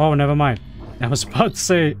not... Oh, never mind. I was about to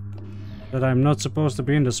say that I'm not supposed to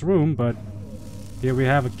be in this room, but here we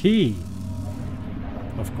have a key.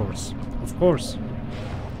 Of course. Of course.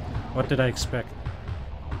 What did I expect?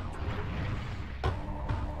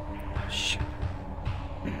 Shit.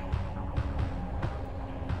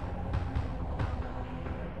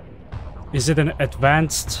 Is it an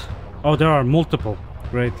advanced... Oh, there are multiple.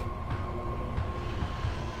 Great.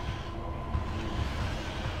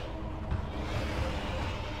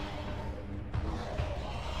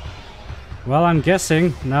 Well, I'm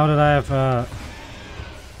guessing, now that I have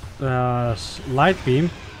light beam,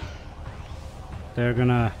 they're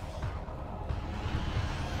gonna...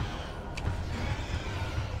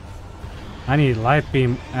 I need light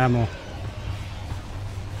beam ammo.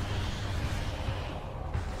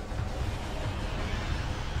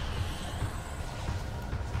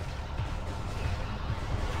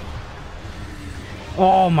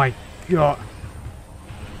 Oh my god.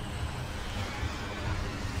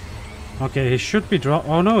 Okay, he should be drop.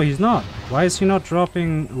 Oh no, he's not. Why is he not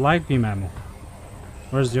dropping light beam ammo?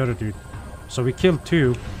 Where's the other dude? So we killed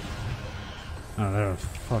two. Oh, they're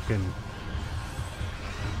fucking...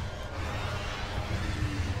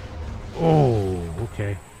 Oh,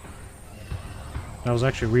 okay. That was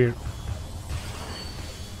actually weird.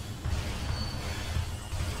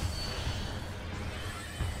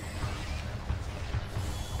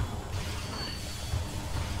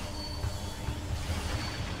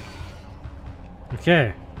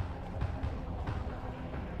 Okay.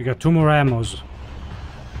 We got 2 more ammos.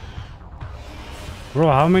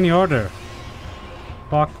 Bro, how many are there?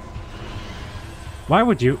 Fuck. Why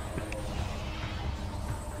would you...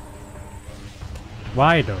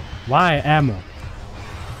 Why though? Why ammo?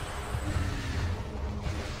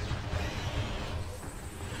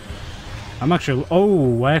 I'm actually...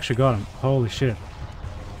 Oh, I actually got him. Holy shit.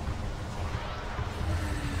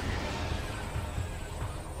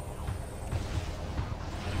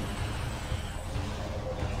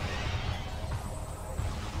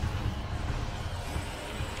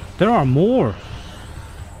 There are more.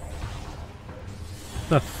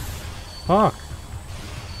 The fuck?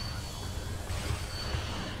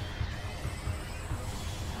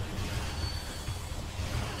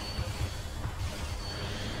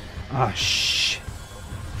 Ah, shh.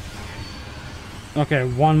 Okay,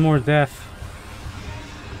 1 more death.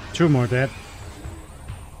 2 more dead.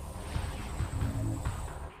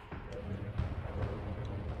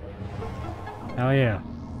 Hell yeah.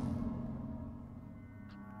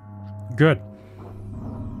 Good.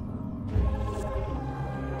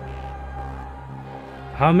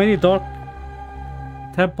 How many Dark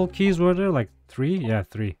Temple keys were there? Like 3? Yeah,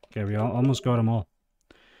 3. Okay, we almost got them all.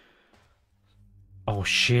 Oh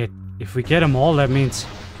shit. If we get them all, that means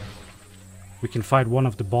we can fight one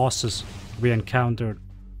of the bosses we encountered,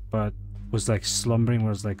 but was like slumbering,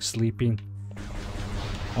 was like sleeping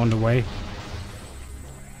on the way.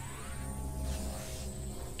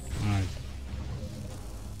 Alright.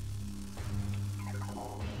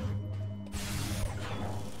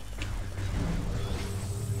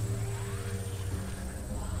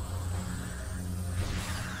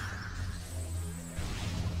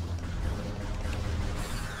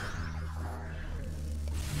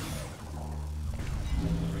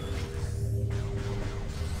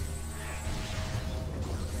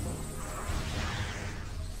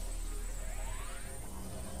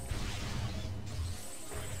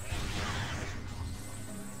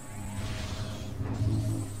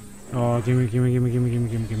 Oh, gimme.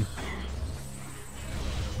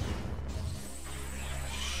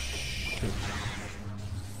 Shit.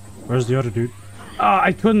 Where's the other dude? Ah,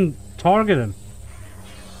 I couldn't target him.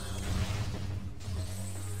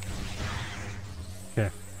 Okay.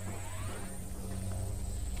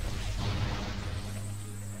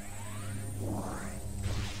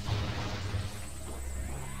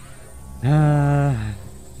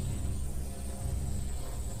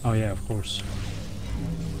 Oh yeah, of course.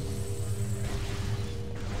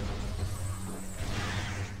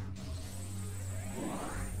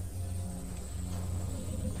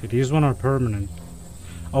 Okay, these one are permanent.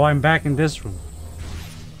 Oh, I'm back in this room.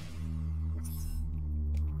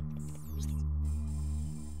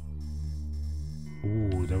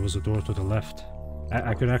 Ooh, there was a door to the left.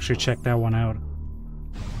 I could actually check that one out.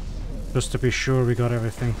 Just to be sure we got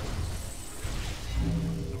everything.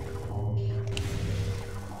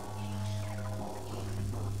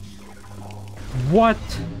 What?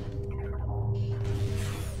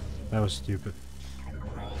 That was stupid.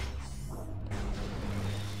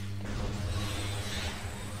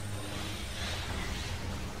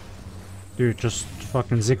 Dude, just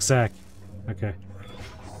fucking zigzag. Okay.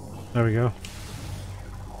 There we go.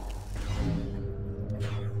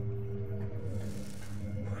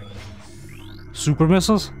 Super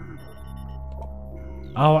missiles?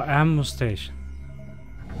 Oh, ammo station.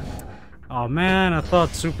 Oh man, I thought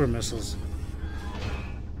super missiles.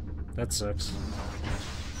 That sucks.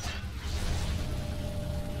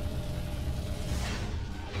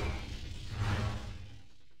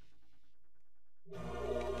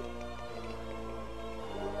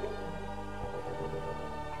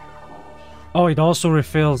 Oh, it also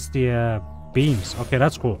refills the beams. Okay,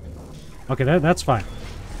 that's cool. Okay, that's fine.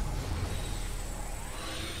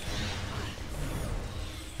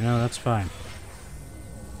 No, that's fine.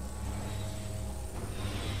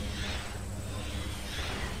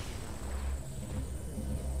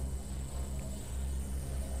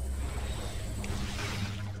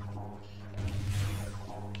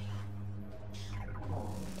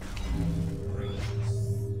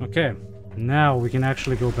 Okay, now we can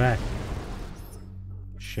actually go back.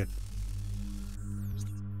 Shit.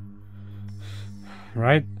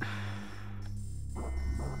 Right?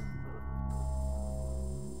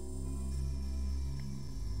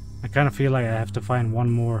 I kind of feel like I have to find one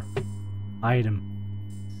more item.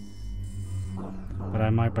 But I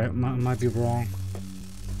might be wrong.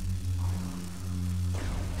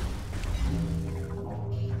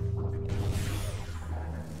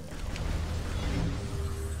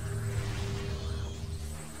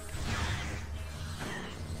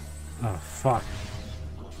 Oh, fuck.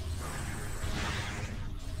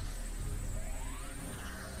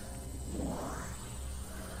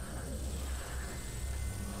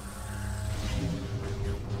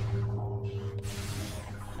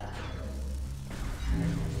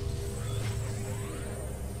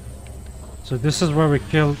 So this is where we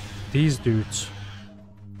kill these dudes.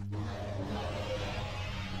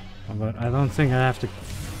 But I don't think I have to...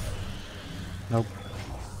 Nope.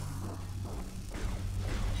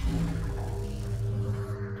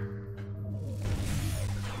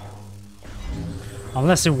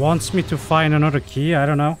 Unless it wants me to find another key, I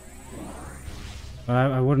don't know. But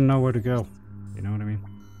I wouldn't know where to go. You know what I mean?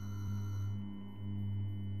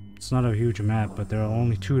 It's not a huge map, but there are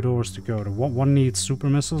only 2 doors to go. One needs super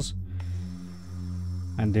missiles.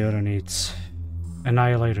 And the other needs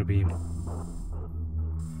annihilator beam.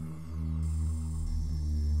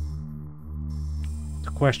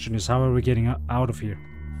 The question is, how are we getting out of here?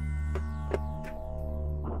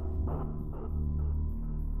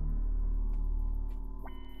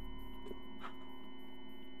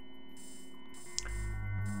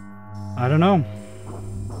 I don't know.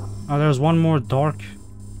 Oh, there's one more dark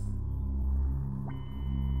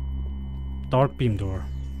beam door.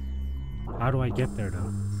 How do I get there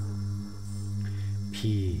though?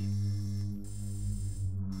 P.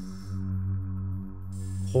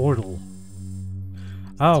 Portal.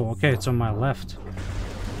 Oh, okay, it's on my left.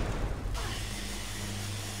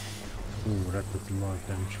 Ooh, that did a lot of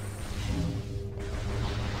damage.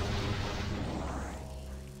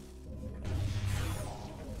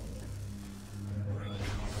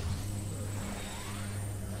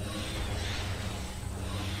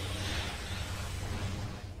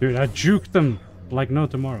 Dude, I juked them like no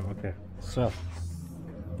tomorrow. Okay, so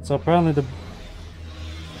apparently the...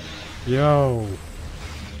 Yo.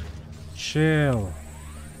 Chill.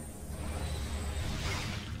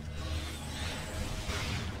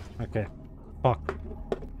 Okay. Fuck.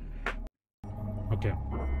 Okay.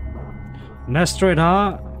 Metroid,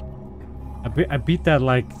 huh? I beat that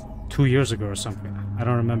like 2 years ago or something. I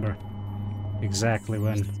don't remember exactly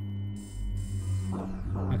when.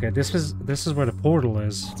 Okay, this is where the portal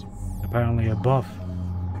is. Apparently above.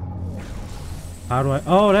 How do I...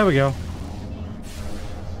 Oh, there we go.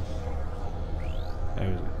 There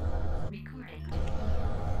we go.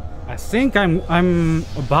 I think I'm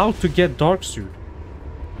about to get Dark Suit.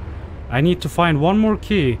 I need to find one more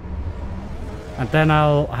key. And then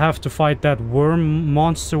I'll have to fight that worm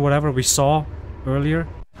monster, whatever we saw earlier.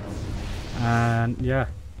 And yeah.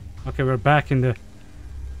 Okay, we're back in the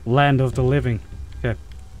land of the living. Okay.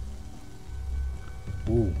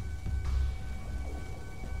 Ooh.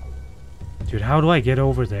 Dude, how do I get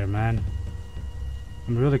over there, man?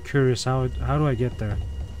 I'm really curious. How do I get there?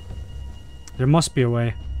 There must be a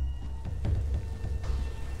way.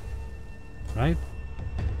 Right?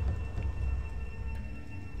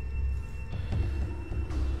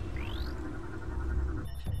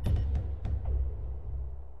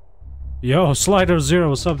 Yo, Slider Zero,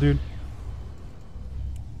 what's up, dude?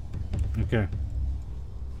 Okay.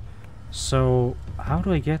 So, how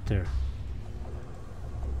do I get there?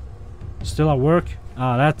 Still at work?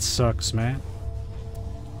 Ah, that sucks, man.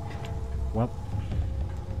 Well.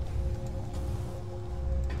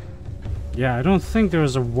 Yeah, I don't think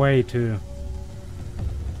there's a way to...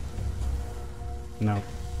 No.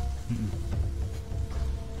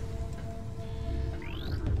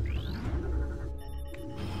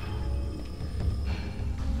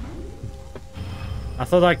 I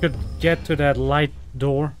thought I could get to that light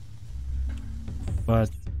door, but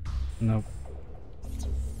no.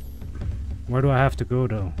 Where do I have to go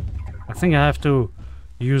though? I think I have to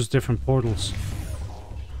use different portals.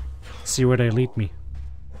 See where they lead me.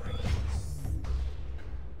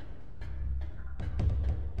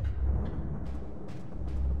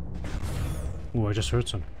 Oh, I just heard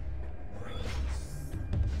some.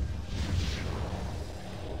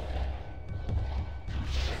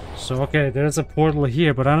 So, okay, there's a portal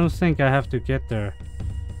here, but I don't think I have to get there.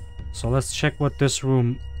 So let's check what this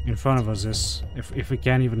room in front of us is, if we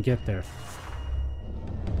can't even get there.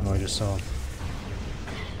 Oh, I just saw it.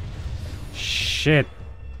 Shit.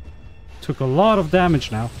 Took a lot of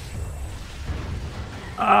damage now.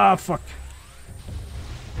 Ah, fuck.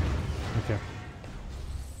 Okay.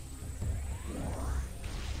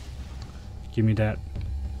 Give me that.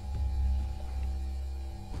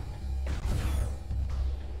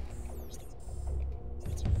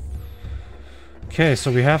 Okay,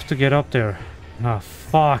 so we have to get up there. Ah,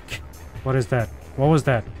 fuck. What is that? What was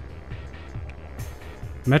that?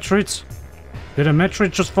 Metroids? Did a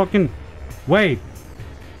Metroid just fucking... Wait.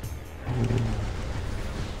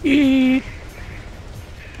 Eat!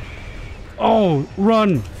 Oh,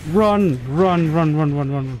 run! Run! Run, run, run,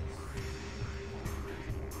 run, run.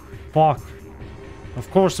 Fuck.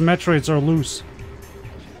 Of course the Metroids are loose.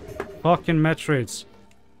 Fucking Metroids.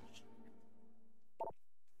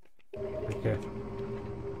 Okay.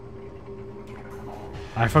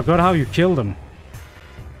 I forgot how you kill them.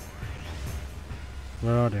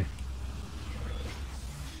 Where are they?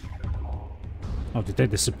 Oh, did they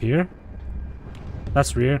disappear?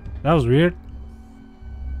 That's weird. That was weird.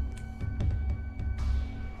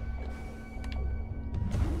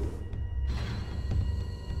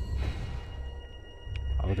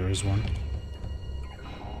 Oh, there is one.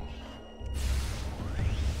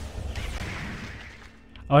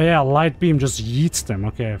 Oh yeah, light beam just yeets them.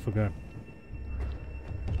 Okay, I forgot.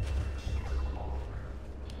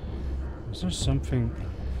 Is there something...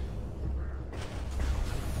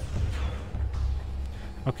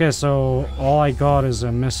 Okay, so all I got is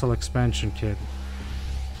a missile expansion kit.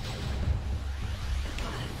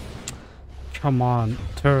 Come on,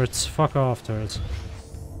 turrets. Fuck off, turrets.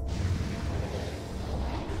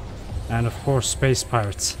 And of course, space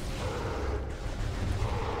pirates.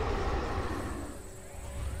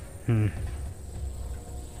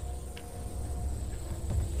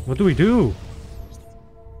 What do we do?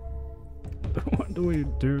 What do we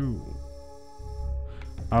do?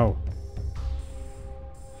 Oh.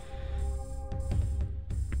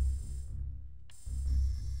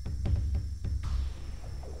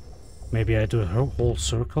 Maybe I do a whole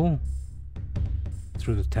circle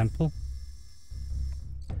through the temple?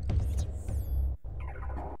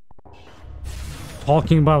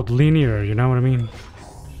 Talking about linear, you know what I mean?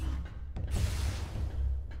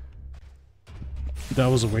 That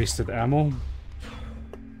was a wasted ammo.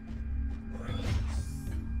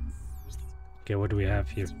 Okay, what do we have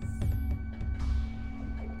here?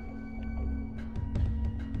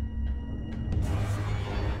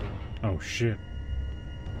 Oh shit.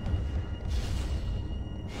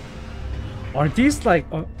 Are these like...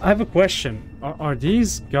 I have a question. Are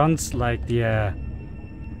these guns like the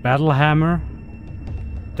battle hammer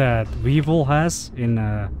that Weevil has in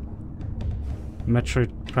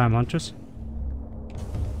Metroid Prime Hunters?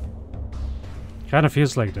 Kind of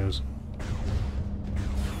feels like those.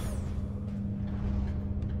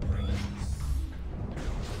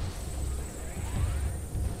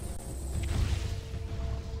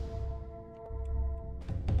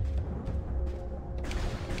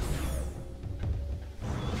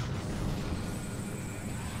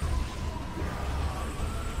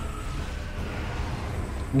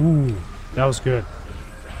 Ooh, that was good.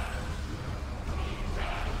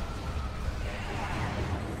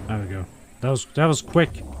 There we go. That was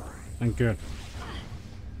quick. And good.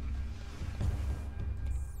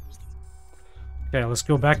 Okay, let's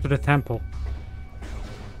go back to the temple.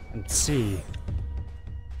 And see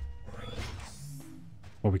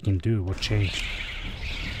what we can do, what change.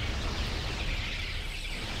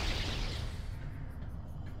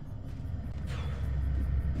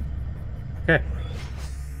 Okay.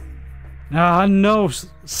 Ah, no,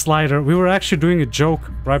 Slider. We were actually doing a joke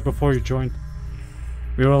right before you joined.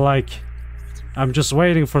 We were like, I'm just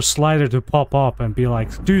waiting for Slider to pop up and be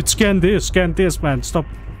like, dude, scan this, man. Stop.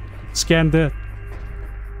 Scan that.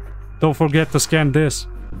 Don't forget to scan this.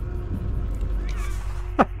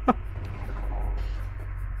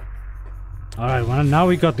 Alright, well, now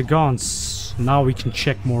we got the guns. Now we can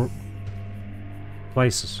check more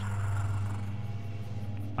places.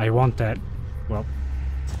 I want that. Well.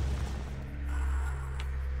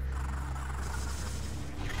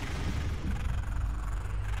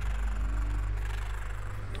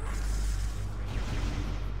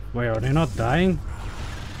 Wait, are they not dying?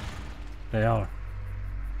 They are.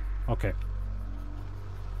 Okay.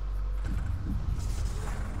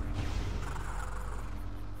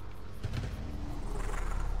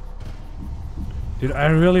 Dude, I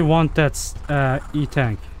really want that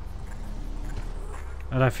E-tank.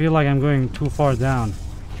 And I feel like I'm going too far down.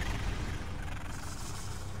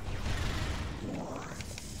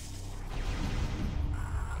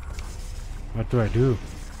 What do I do?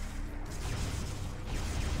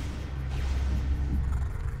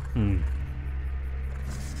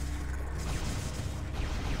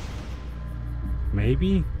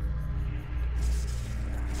 Maybe?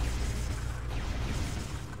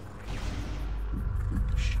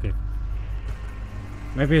 Shit.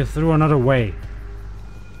 Maybe through another way.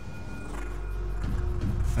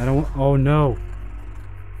 I don't... Oh no.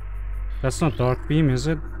 That's not Dark Beam, is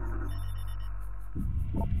it?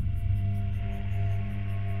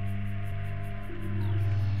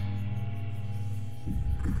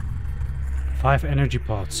 Five energy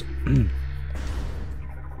pots.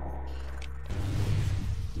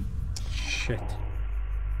 Shit.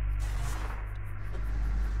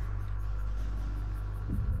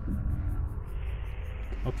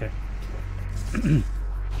 Okay.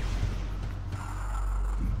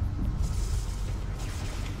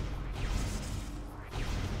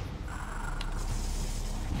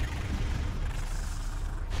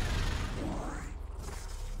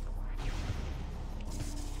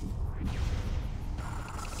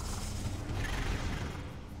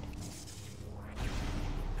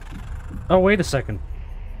 Oh, wait a second.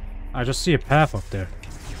 I just see a path up there.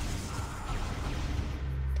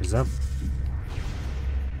 Is that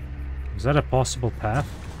a possible path?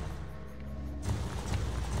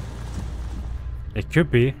 It could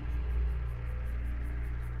be.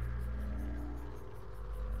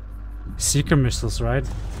 Seeker missiles, right?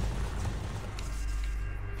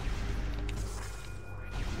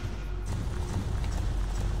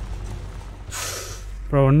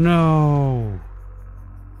 Bro, no.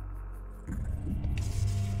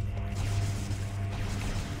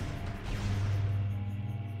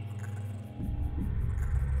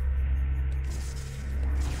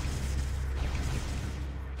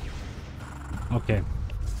 Okay.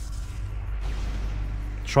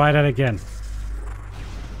 Try that again.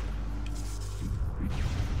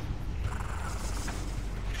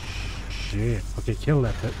 Shit. Okay, kill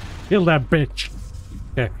that bit. Kill that bitch.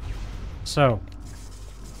 Okay. So.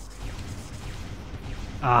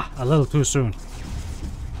 Ah, a little too soon.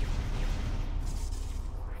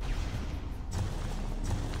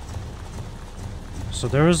 So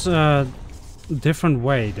there is a different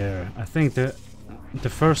way there. I think the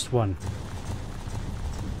first one.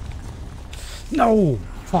 No!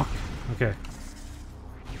 Fuck. Okay.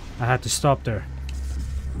 I had to stop there.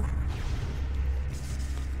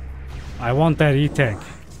 I want that E-tank.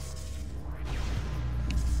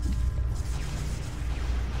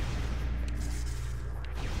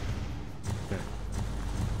 Okay.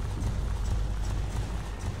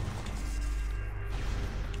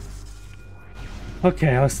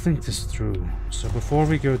 Okay, let's think this through. So before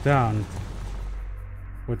we go down,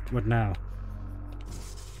 what now?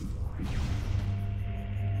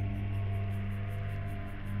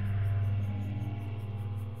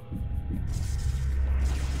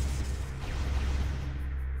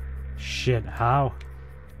 Shit, how?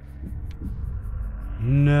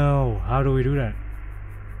 No, how do we do that?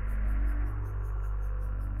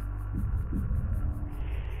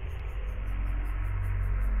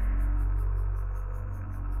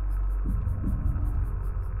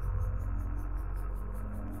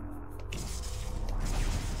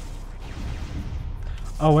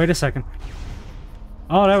 Oh, wait a second.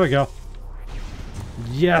 Oh, there we go.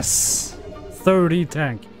 Yes! 30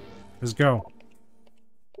 tank. Let's go.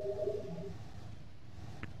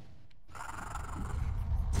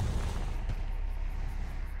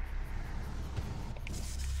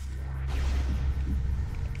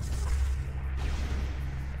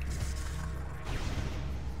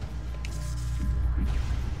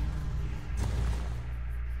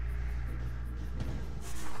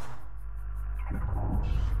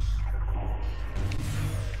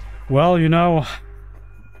 Well, you know,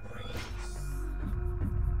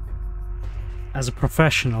 as a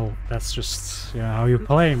professional, that's just, you know, how you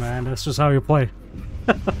play, man. That's just how you play.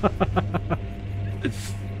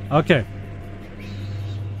 Okay.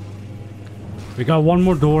 We got one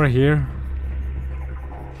more door here.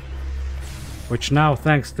 Which now,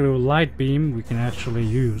 thanks to light beam, we can actually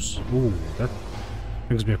use. Ooh, that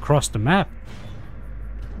brings me across the map.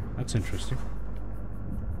 That's interesting.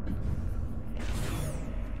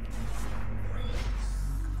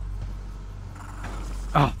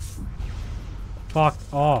 Oh, fuck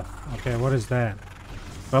off. Okay, what is that?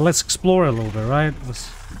 Well, let's explore a little bit, right?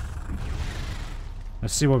 Let's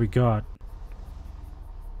see what we got.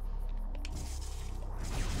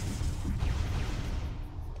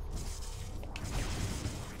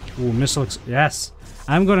 Ooh, missiles. Yes,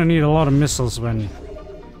 I'm gonna need a lot of missiles when,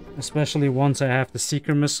 especially once I have the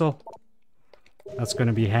seeker missile. That's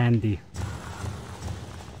gonna be handy.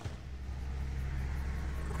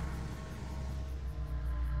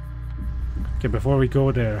 Okay, before we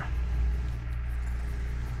go there.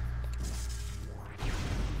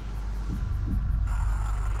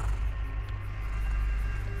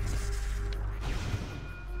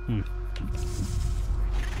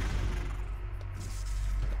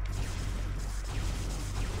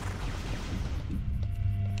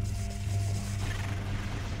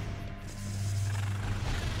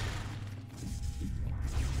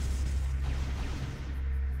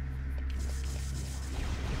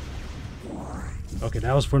 Okay,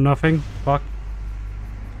 that was for nothing. Fuck.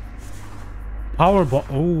 Power bomb.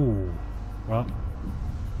 Oh, well,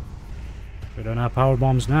 we don't have power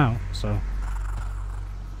bombs now, so.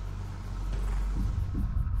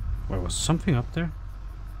 Wait, was something up there?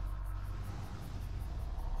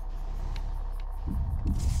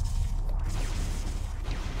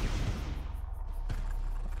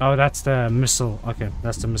 Oh, that's the missile. Okay,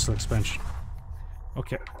 that's the missile expansion.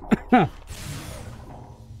 Okay.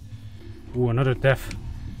 Ooh, another death.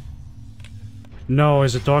 No,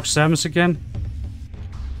 is it Dark Samus again?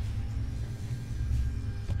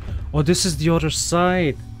 Oh, this is the other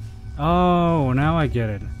side. Oh, now I get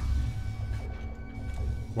it.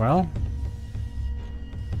 Well,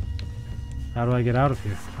 how do I get out of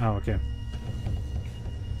here? Oh, okay.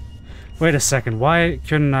 Wait a second. Why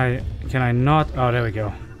couldn't I... Can I not... Oh, there we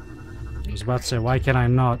go. I was about to say, why can I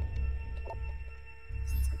not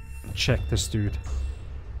check this dude?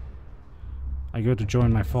 I go to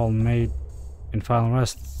join my fallen mate in final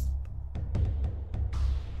rest.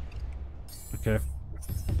 Okay.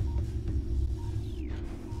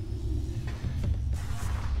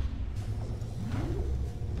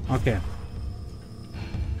 Okay.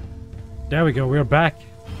 There we go, we're back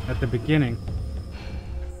at the beginning.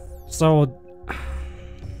 So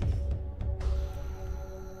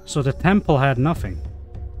the temple had nothing.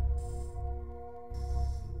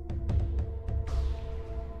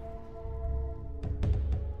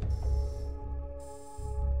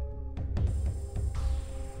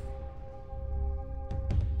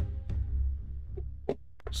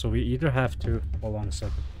 So we either have to... Hold on a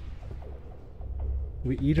second.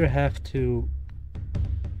 We either have to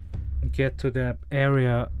get to that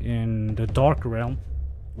area in the dark realm,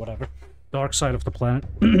 whatever, dark side of the planet,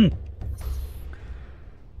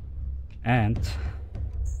 and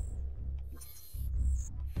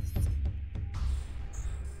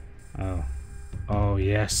oh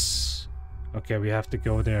yes, okay, we have to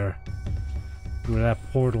go there through that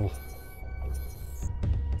portal.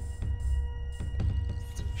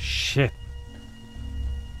 Shit.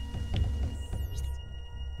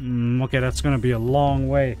 Okay, that's gonna be a long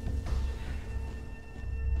way.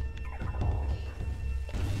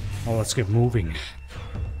 Oh, let's get moving.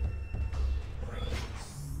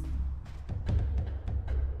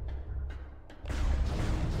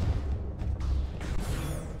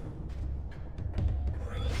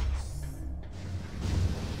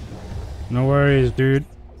 No worries, dude.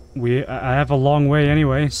 I have a long way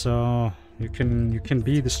anyway, so you can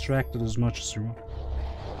be distracted as much as you want.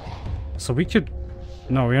 So we could...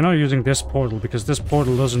 No, we're not using this portal because this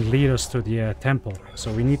portal doesn't lead us to the temple.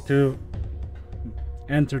 So we need to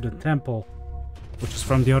enter the temple, which is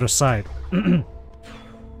from the other side.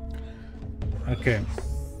 Okay,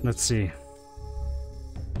 let's see.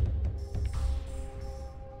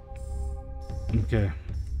 Okay.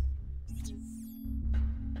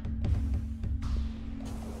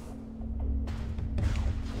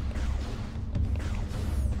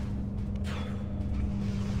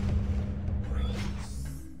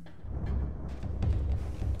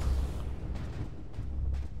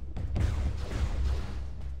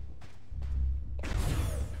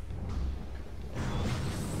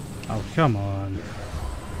 Oh, come on.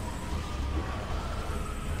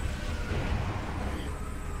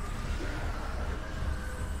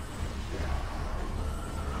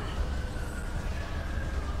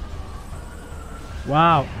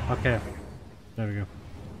 Wow. Okay. There we go.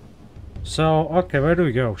 So, okay, where do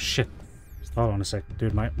we go? Shit. Hold on a sec.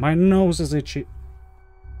 Dude, my nose is itchy.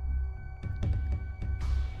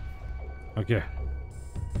 Okay.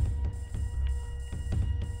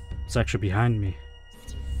 It's actually behind me.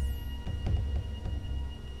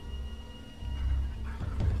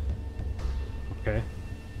 Okay.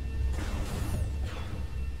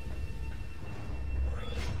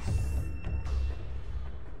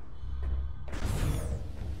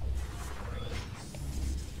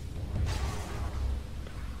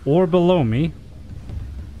 Or below me.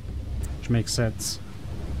 Which makes sense.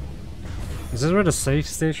 Is this where the safe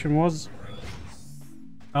station was?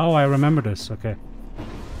 Oh, I remember this. Okay.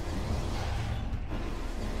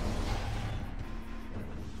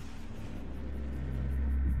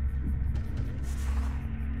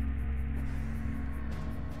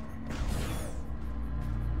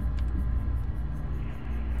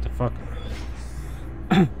 The fuck?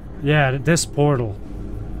 Yeah, this portal.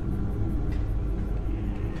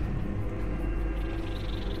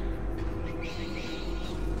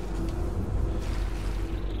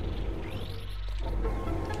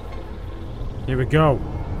 Here we go.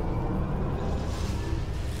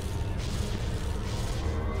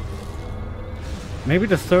 Maybe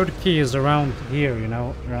the third key is around here, you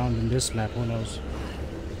know, around in this map, who knows?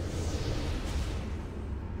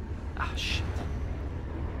 Ah, shit.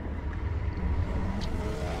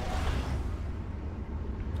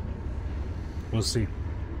 We'll see.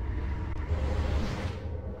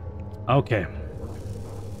 Okay.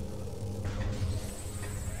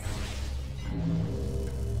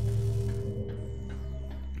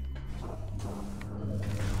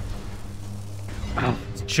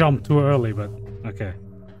 Jumped too early, but okay.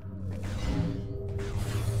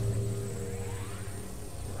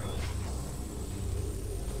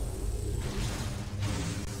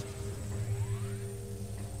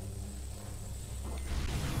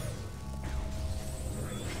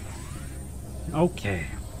 Okay.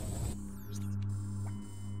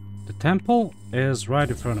 The temple is right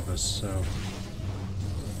in front of us, so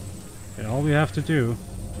okay, all we have to do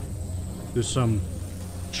some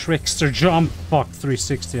trickster jump. Fuck,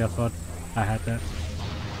 360, I thought I had that.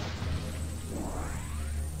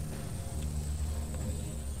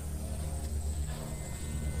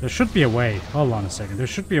 There should be a way. Hold on a second. There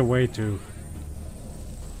should be a way to...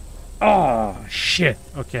 Oh, shit.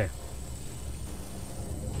 Okay.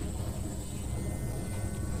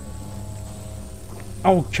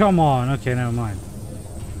 Oh, come on. Okay, never mind.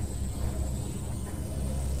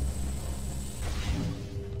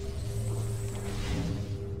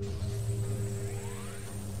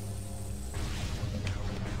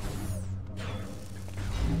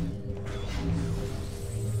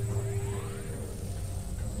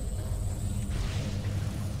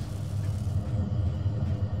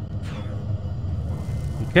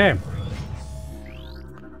 Okay.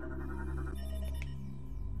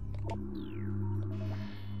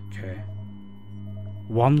 Okay.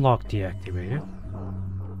 One lock deactivated.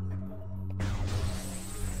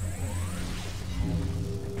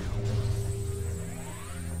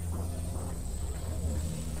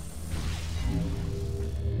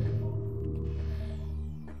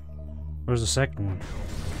 Where's the second one?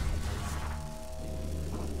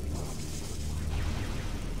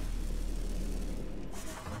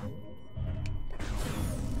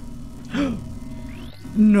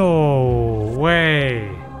 No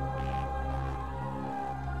way.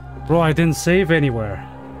 Bro, I didn't save anywhere.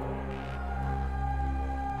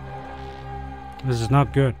 This is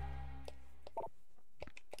not good.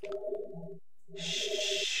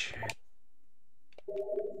 Shit.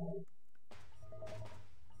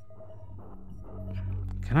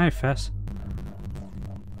 Can I fast?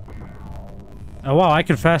 Oh wow, I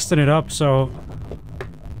can fasten it up so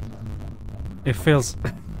it feels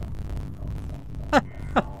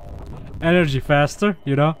energy faster,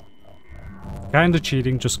 you know? Kinda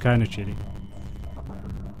cheating, just kinda cheating.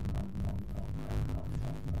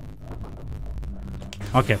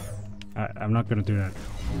 Okay. I'm not gonna do that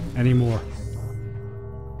anymore.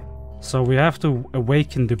 So we have to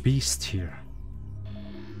awaken the beast here.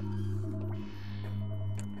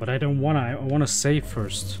 But I don't wanna, I wanna save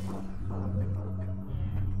first.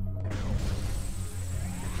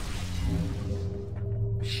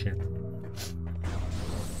 Shit.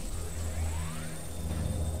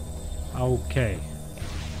 Okay.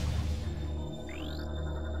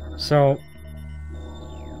 So...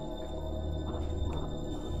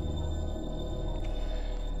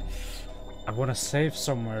 I wanna save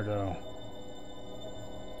somewhere though.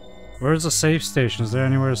 Where's the save station? Is there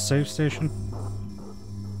anywhere a save station?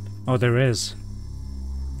 Oh, there is.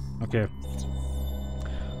 Okay.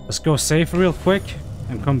 Let's go save real quick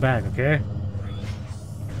and come back, okay?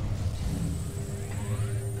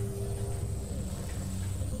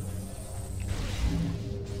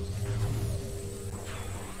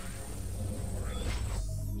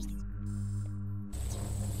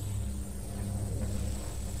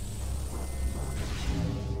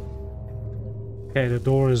 Okay, the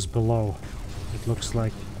door is below, it looks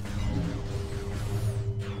like.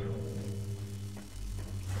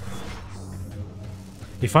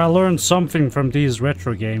 If I learned something from these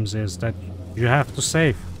retro games is that you have to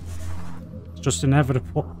save. It's just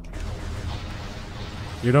inevitable.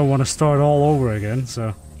 You don't want to start all over again,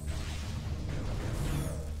 so...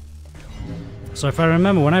 So if I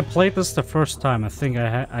remember, when I played this the first time, I think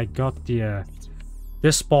I got the...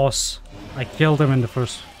 this boss, I killed him in the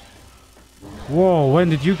first... Whoa,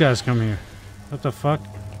 when did you guys come here? What the fuck?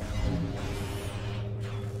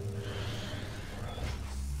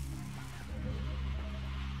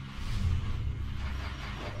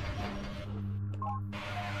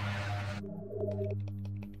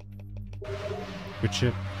 Good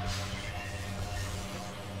shit.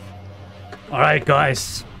 Alright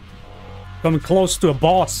guys. Coming close to a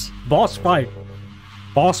boss. Boss fight.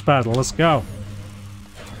 Boss battle, let's go.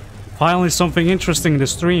 Finally something interesting in the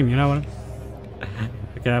stream, you know what?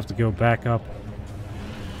 I have to go back up.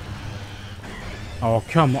 Oh,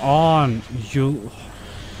 come on, you...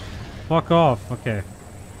 Fuck off, okay.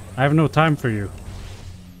 I have no time for you.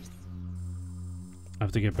 I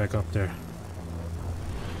have to get back up there.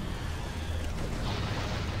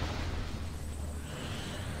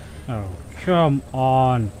 Oh, come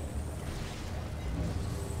on.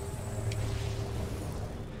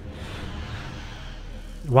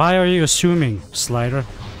 Why are you assuming, Slider?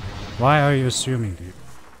 Why are you assuming, dude?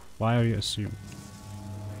 Why are you assuming?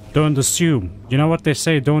 Don't assume. You know what they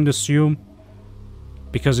say? Don't assume.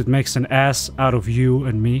 Because it makes an ass out of you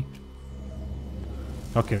and me.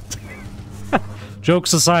 Okay.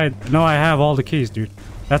 Jokes aside, no, I have all the keys, dude.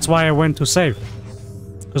 That's why I went to save.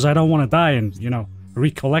 Because I don't want to die and, you know,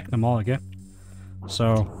 recollect them all again.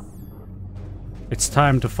 So... it's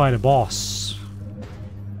time to fight a boss.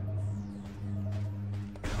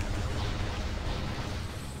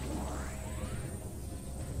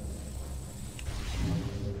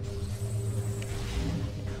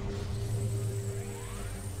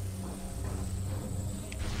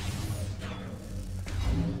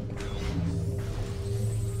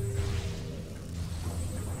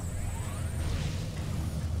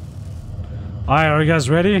 Alright, are you guys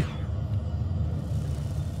ready?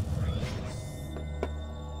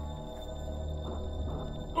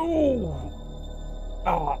 Oh!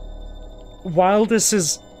 Ah. While this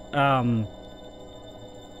is,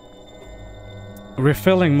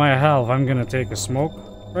 refilling my health, I'm gonna take a smoke,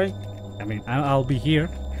 right? I mean, I'll be here.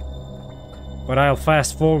 But I'll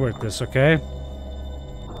fast forward this, okay?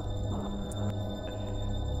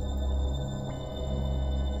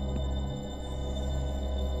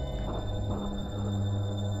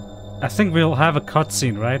 I think we'll have a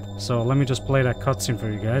cutscene, right? So let me just play that cutscene for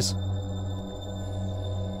you guys.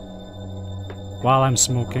 While I'm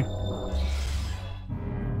smoking.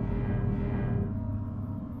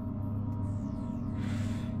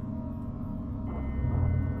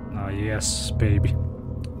 Oh yes, baby.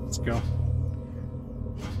 Let's go.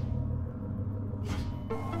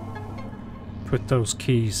 Put those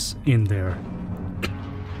keys in there.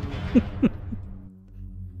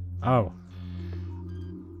 Oh.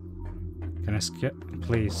 Can I scan?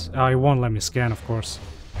 Please. Oh, he won't let me scan, of course.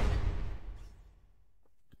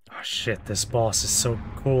 Oh shit, this boss is so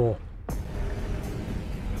cool.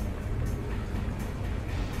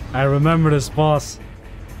 I remember this boss.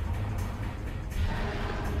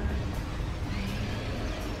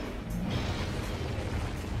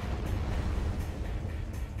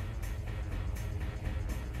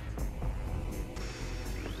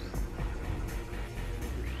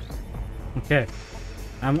 Okay.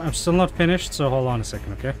 I'm still not finished, so hold on a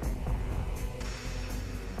second, okay?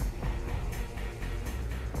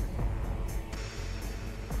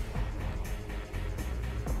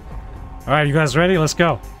 Alright, you guys ready? Let's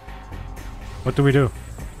go. What do we do?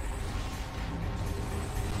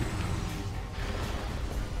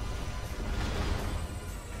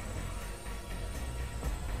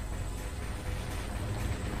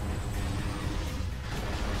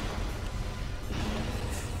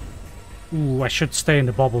 Ooh, I should stay in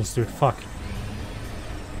the bubbles, dude. Fuck.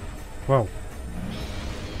 Whoa.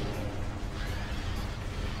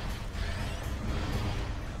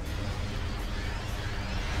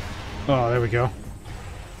 Oh, there we go.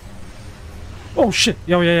 Oh shit!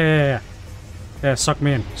 Yo, yeah. Yeah, suck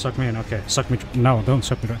me in. Suck me in. Okay, suck me. No, don't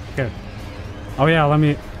suck me. Okay. Oh yeah, let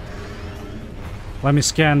me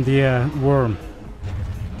scan the worm.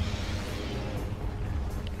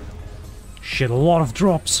 Shit, a lot of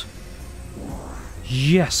drops.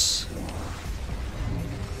 Yes.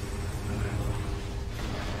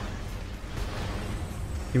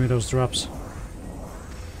 Give me those drops.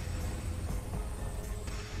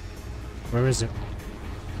 Where is it?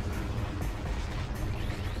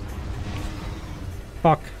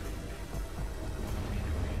 Fuck.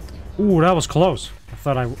 Ooh, that was close. I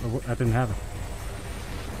thought I didn't have it.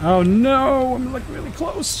 Oh no, I'm like really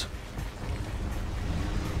close.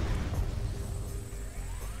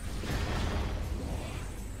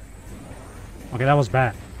 Okay, that was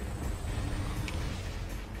bad.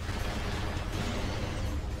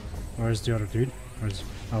 Where's the other dude? Where's...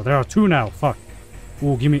 Oh, there are two now. Fuck.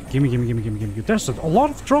 Ooh, gimme. There's a lot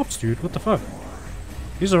of tropes, dude. What the fuck?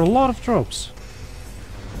 These are a lot of tropes.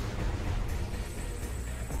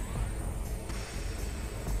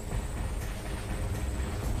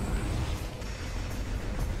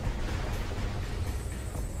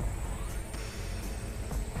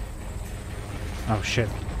 Oh, shit.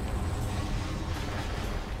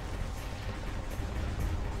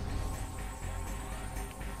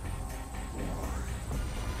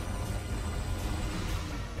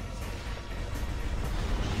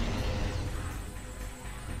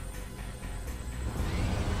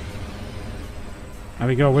 There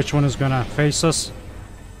we go. Which one is gonna face us?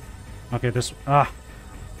 Okay, this... I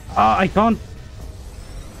can't...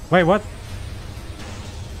 Wait, what?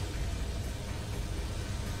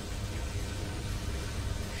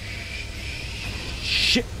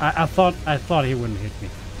 Shit! I thought he wouldn't hit me.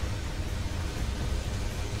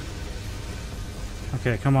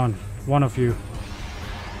 Okay, come on. One of you.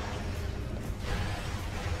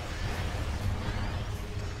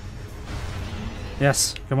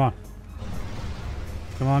 Yes, come on.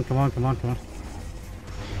 Come on.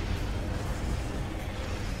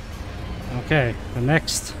 Okay, the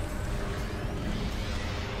next.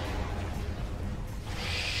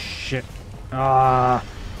 Shit. I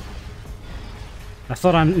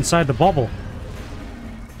thought I'm inside the bubble.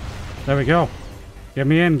 There we go. Get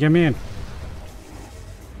me in.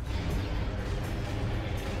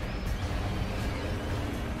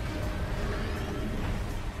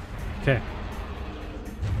 Okay.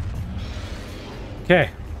 Okay.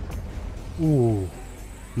 Ooh.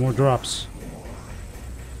 More drops.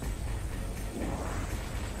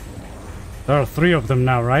 There are 3 of them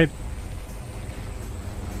now, right?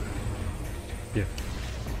 Yeah.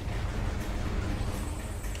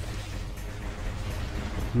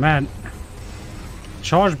 Man.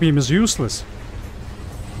 Charge beam is useless.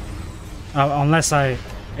 Unless I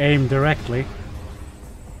aim directly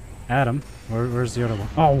at him. Where's the other one?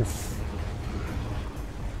 Oh.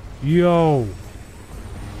 Yo.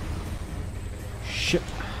 Shit.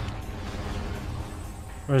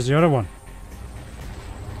 Where's the other one?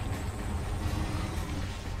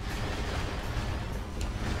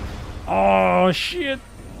 Oh shit.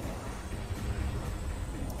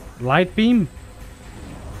 Light beam?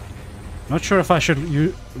 Not sure if I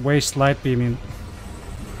should waste light beaming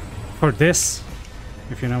for this,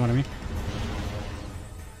 if you know what I mean.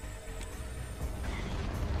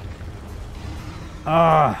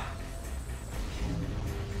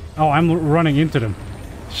 Oh, I'm running into them.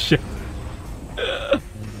 Shit.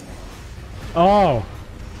 Oh.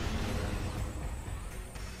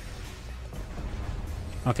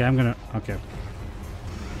 Okay, I'm gonna... Okay.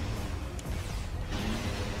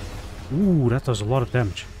 Ooh, that does a lot of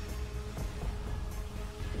damage.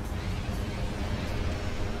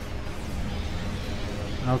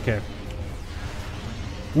 Okay.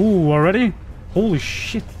 Ooh, already? Holy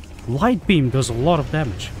shit. Light beam does a lot of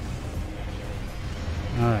damage.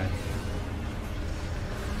 Alright.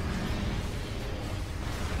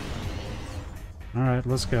 Alright,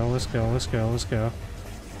 let's go. Let's go.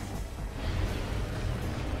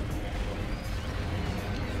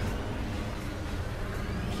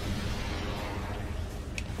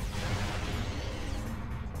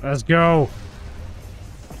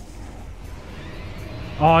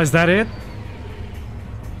 Oh, is that it?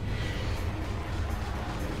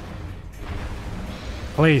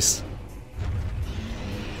 Please.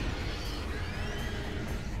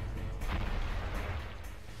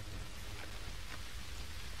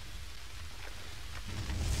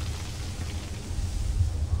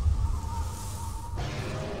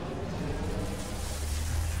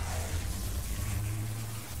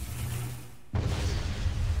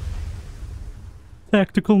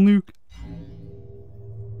 Tactical nuke.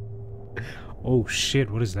 Oh shit,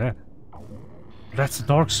 what is that? That's the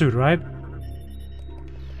dark suit, right?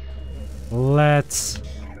 Let's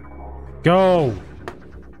go.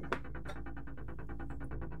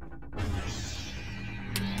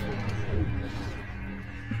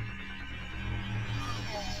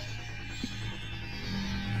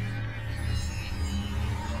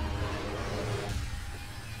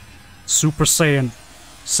 Super Saiyan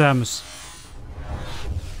Samus.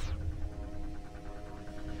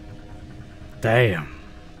 Damn.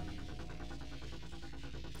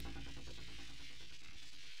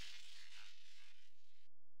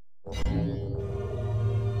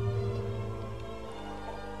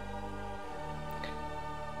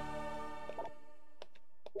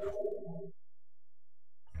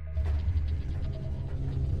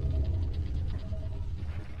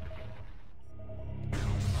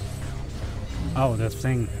 Oh, that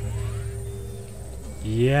thing.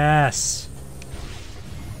 Yes.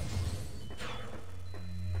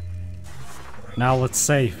 Now let's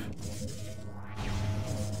save.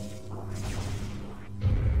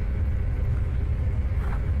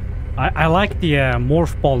 I like the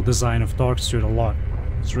morph ball design of Dark Suit a lot.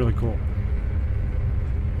 It's really cool.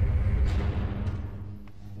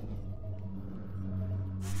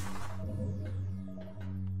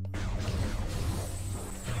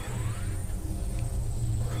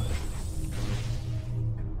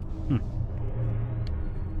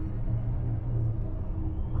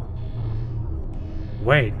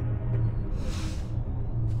 Wait.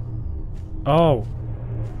 Oh.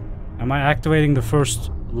 Am I activating the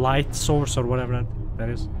first light source or whatever that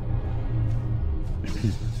is?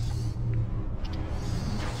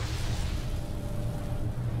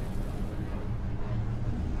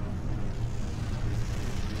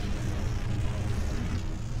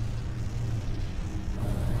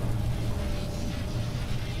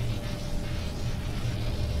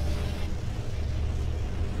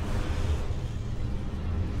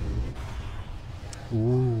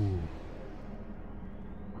 Ooh.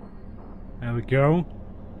 There we go.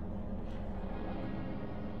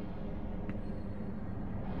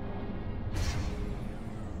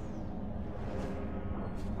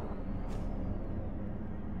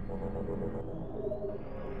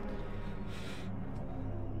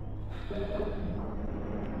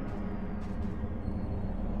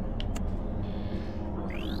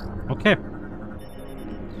 Okay.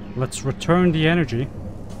 Let's return the energy.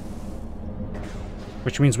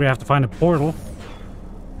 Which means we have to find a portal.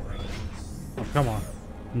 Oh, come on.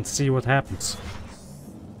 And see what happens.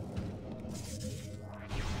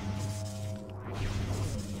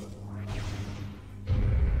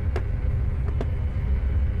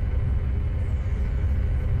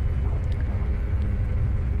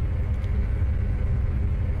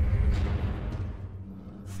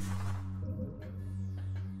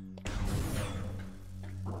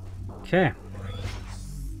 Okay.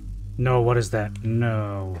 No, what is that?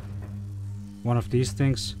 No. One of these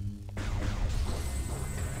things?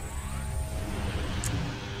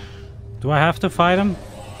 Do I have to fight him?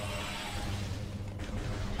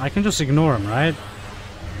 I can just ignore him, right?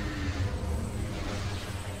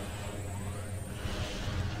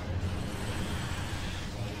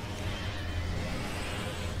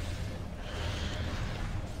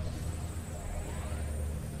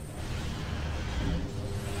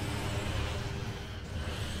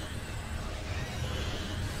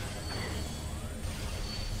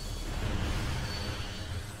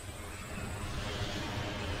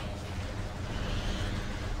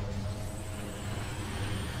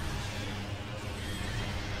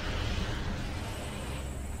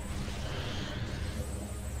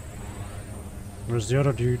 Where's the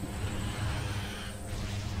other dude?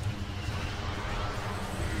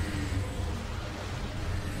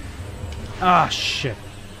 Ah, shit.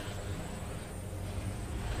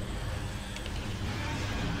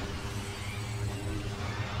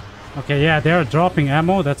 Okay, yeah, they're dropping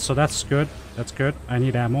ammo. That's good. That's good. I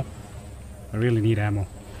need ammo. I really need ammo.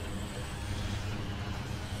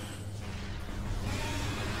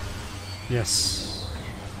 Yes.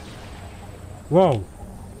 Whoa.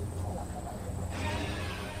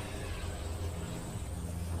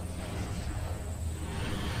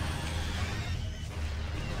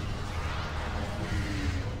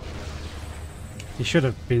 He should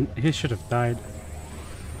have died.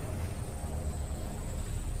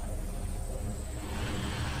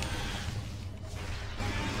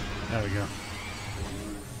 There we go.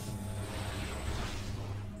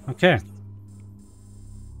 Okay.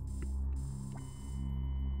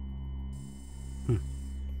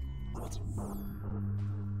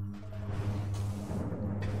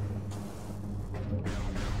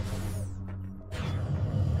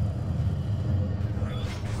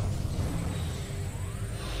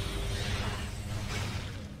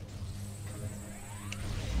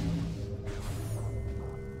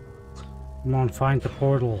 Come on, find the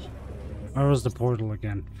portal. Where was the portal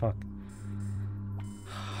again? Fuck.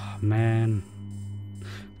 Man.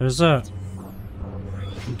 There's a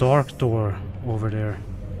dark door over there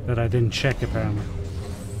that I didn't check apparently.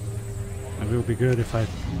 It will be good if I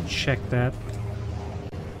check that.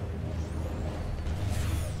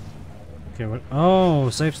 Okay, what? Oh,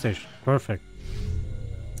 save station. Perfect.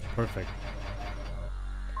 Perfect.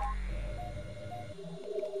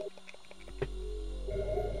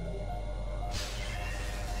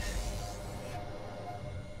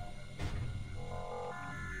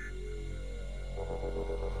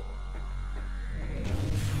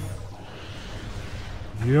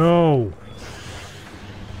 Yo.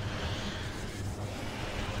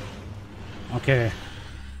 Okay.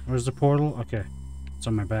 Where's the portal? Okay. It's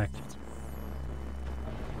on my back.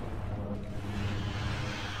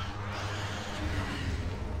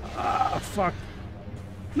 Ah, fuck.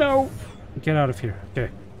 No. Get out of here.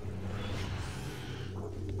 Okay.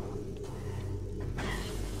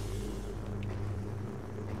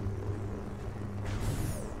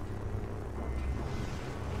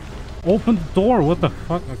 Open the door. What the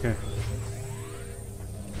fuck? Okay.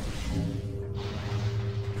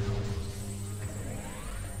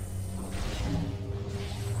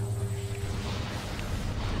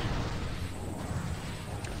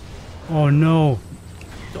 Oh no.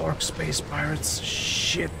 Dark space pirates.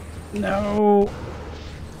 Shit. No.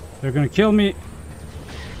 They're gonna kill me.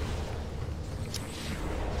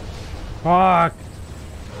 Fuck.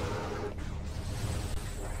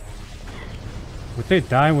 Would they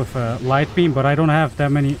die with a light beam? But I don't have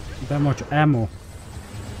that much ammo.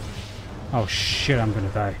 Oh shit, I'm gonna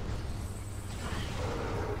die.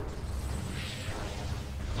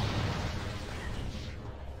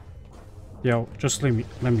 Yo, just let me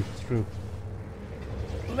through.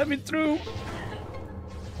 Let me through.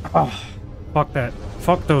 Oh, fuck that.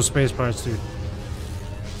 Fuck those space pirates, dude.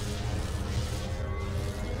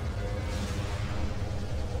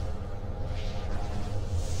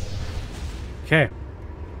 Okay.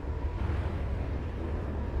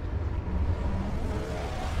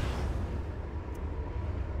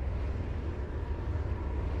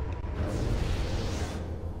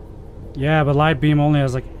 Yeah, but light beam only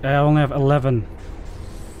has like I only have 11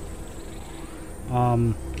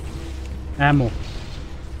 ammo.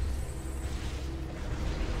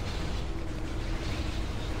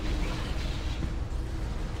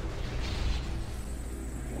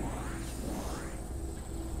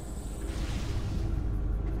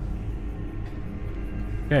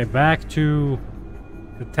 Okay, back to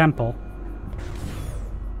the temple.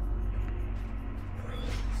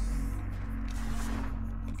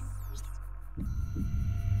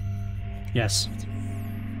 Yes.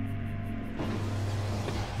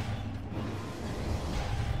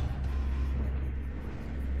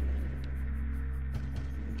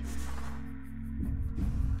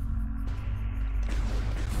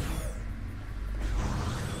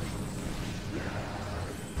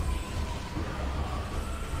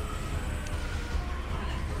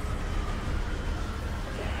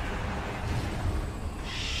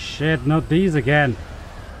 Shit, not these again.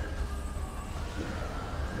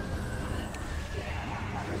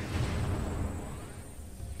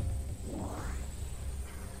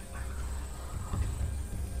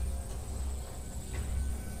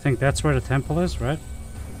 I think that's where the temple is, right?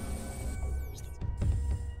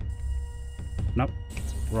 Nope.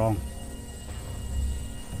 Wrong.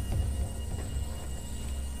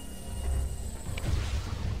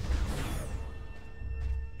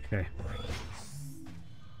 Okay.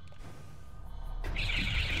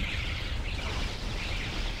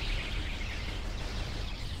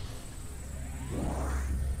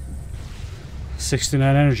 $69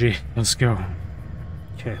 energy. Let's go.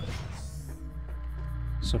 Okay.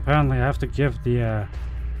 So apparently I have to give the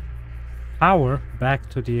power back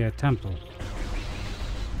to the temple.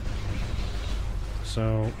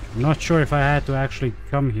 So I'm not sure if I had to actually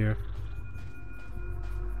come here.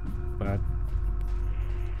 But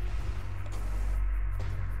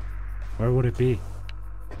where would it be?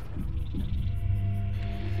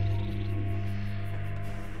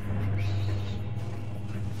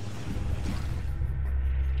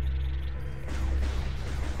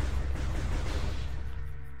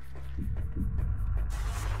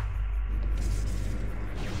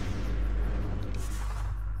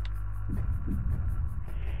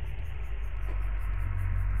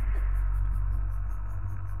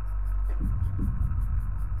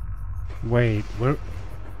 Wait,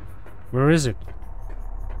 where is it?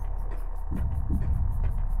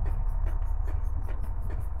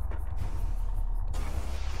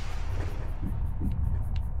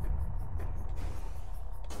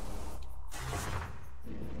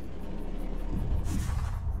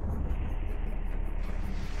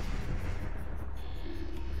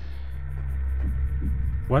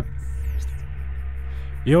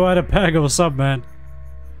 Yo, at a peg, what's up, man?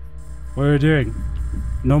 What are you doing?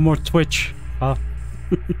 No more Twitch, huh?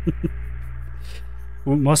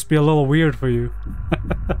 Well, must be a little weird for you.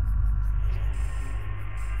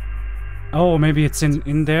 Oh, maybe it's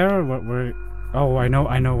in there? Where? Oh, I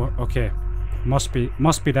know. Okay. Must be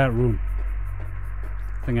that room.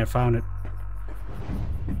 I think I found it.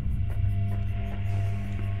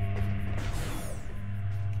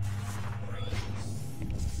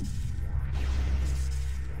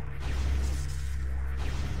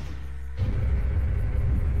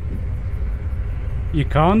 You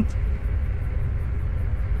can't?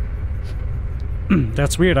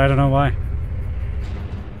 That's weird, I don't know why.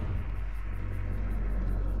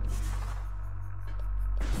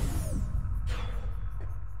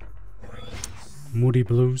 Moody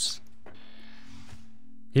Blues.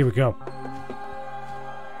 Here we go.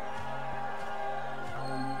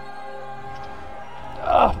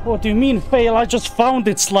 What do you mean fail? I just found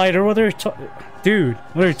it, Slider. What are you Dude,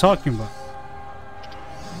 what are you talking about?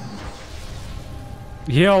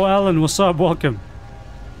 Yo, Alan, what's up? Welcome.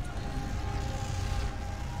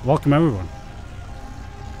 Welcome, everyone.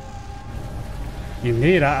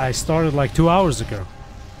 Indeed, I started like 2 hours ago.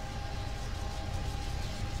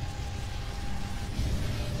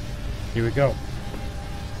 Here we go.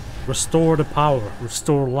 Restore the power.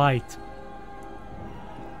 Restore light.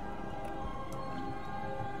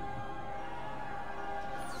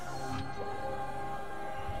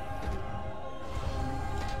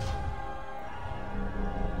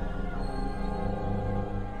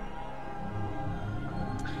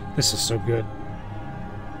 This is so good.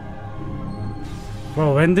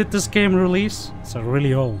 Bro, when did this game release? It's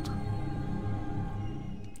really old.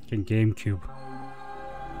 In GameCube.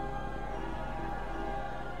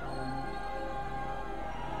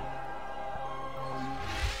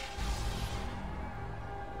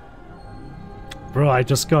 Bro, I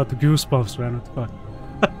just got the goosebumps, man. What the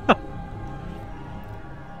fuck?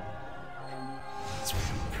 It's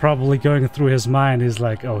probably going through his mind. He's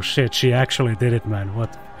like, oh shit, she actually did it, man.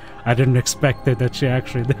 What? I didn't expect it that she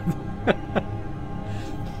actually did.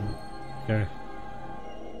 Okay.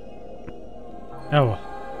 Oh.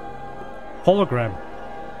 Hologram.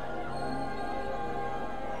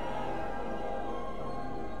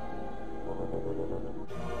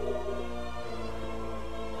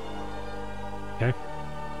 Okay.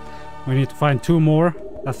 We need to find 2 more,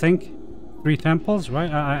 I think. 3 temples,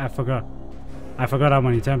 right? I forgot. I forgot how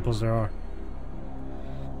many temples there are.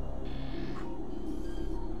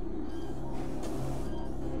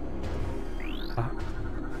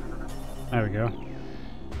 There we go.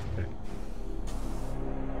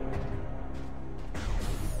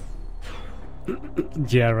 Okay.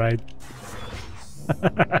 Yeah, right.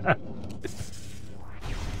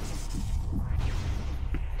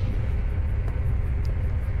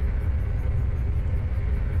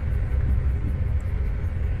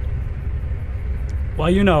 Well,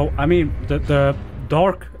 you know, I mean, the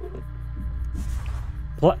dark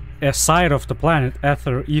side of the planet,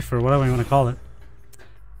 ether, whatever you want to call it,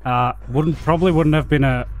 probably wouldn't have been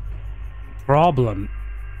a problem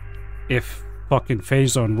if fucking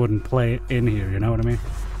Phase Zone wouldn't play in here, you know what I mean?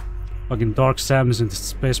 Fucking Dark Samus into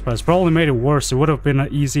space price probably made it worse. It would have been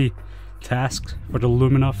an easy task for the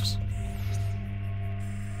Luminoffs.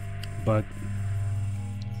 But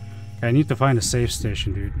okay, I need to find a safe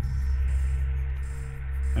station, dude.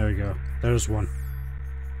 There we go. There's one.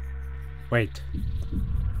 Wait.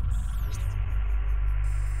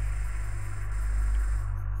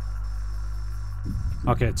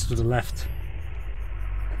 Okay, it's to the left.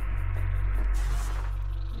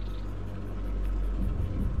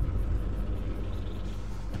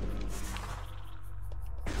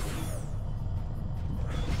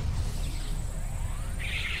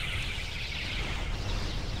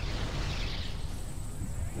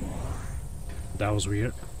 That was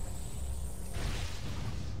weird.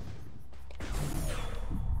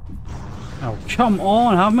 Oh, come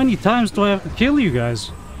on! How many times do I have to kill you guys?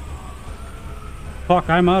 Fuck,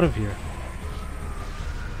 I'm out of here.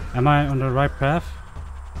 Am I on the right path?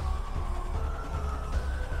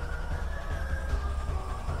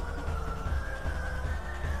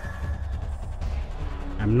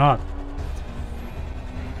 I'm not.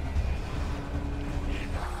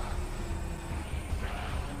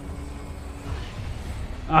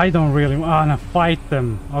 I don't really wanna fight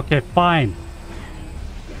them. Okay, fine.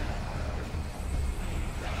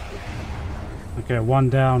 Okay, one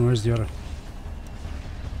down. Where's the other?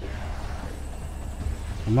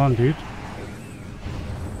 Come on, dude.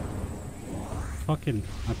 Fucking...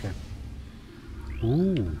 Okay.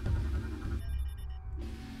 Ooh.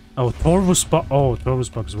 Oh, Torvusbok. Oh,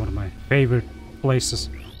 Torvusbok is one of my favorite places.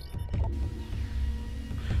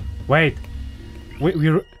 Wait,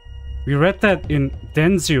 we read that in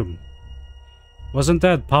Denzium. Wasn't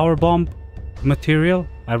that power bomb material?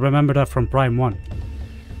 I remember that from Prime 1.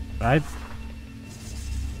 Right?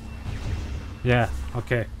 Yeah,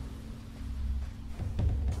 okay.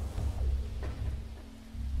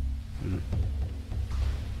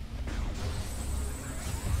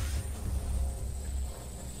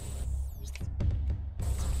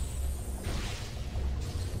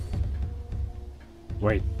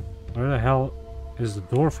 Wait, where the hell is the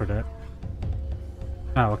door for that?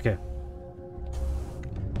 Oh, okay.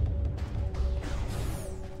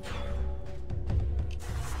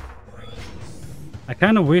 I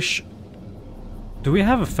kind of wish... Do we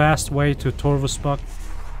have a fast way to Torvusbak?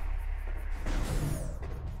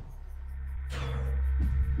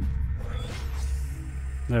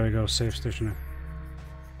 There we go, save station.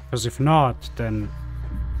 Because if not, then...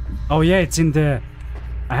 Oh yeah, it's in the...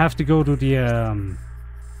 I have to go to the...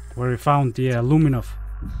 where we found the Luminov.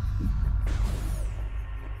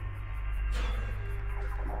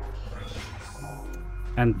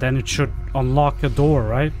 And then it should unlock a door,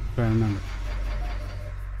 right? If I remember.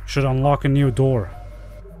 Should unlock a new door.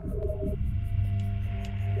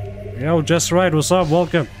 Yo, just right, what's up?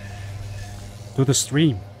 Welcome to the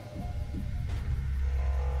stream.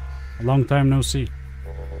 A long time no see.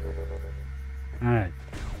 Alright.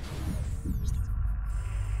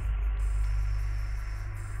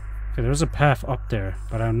 Okay, there's a path up there,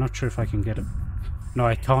 but I'm not sure if I can get it. No,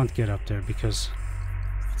 I can't get up there because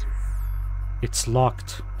it's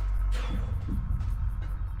locked.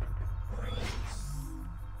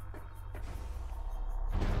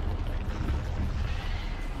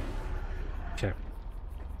 Okay.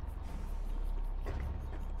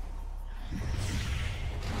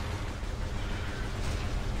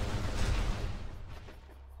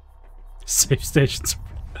 Save stations.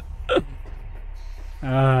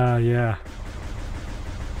 Yeah.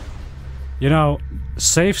 You know,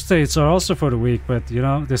 save states are also for the weak, but you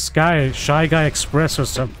know, this guy, Shy Guy Express or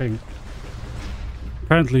something,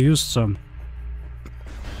 apparently used some.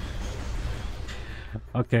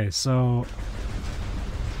 Okay, so...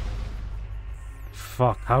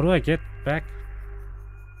 Fuck, how do I get back?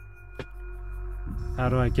 How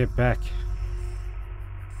do I get back?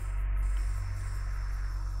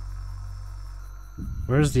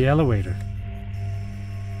 Where's the elevator?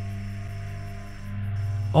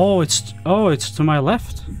 Oh, it's to my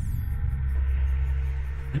left.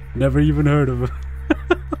 Never even heard of it.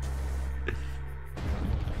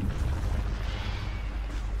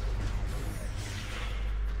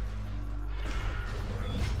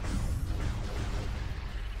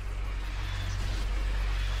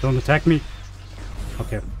 Don't attack me.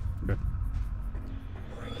 Okay, good.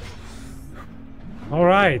 All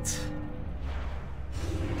right.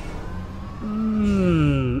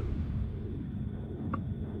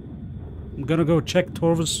 I'm gonna go check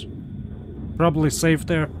Torvus. Probably safe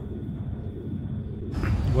there.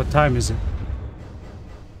 What time is it?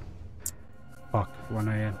 Fuck, 1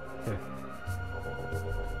 AM. Okay.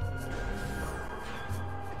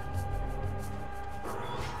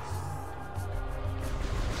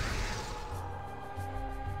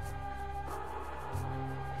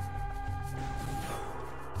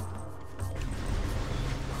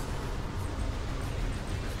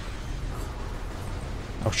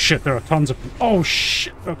 Oh shit, there are tons of... Oh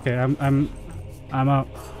shit! Okay, I'm out.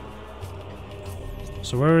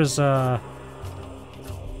 So where is,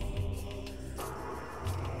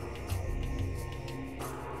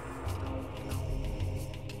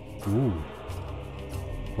 Ooh.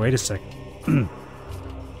 Wait a sec. Can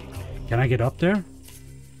I get up there?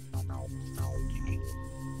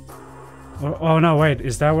 Oh no, wait,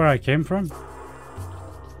 is that where I came from?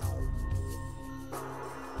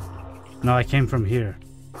 No, I came from here.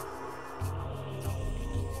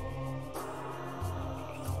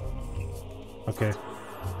 Okay.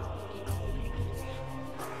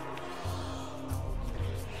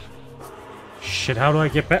 Shit, how do I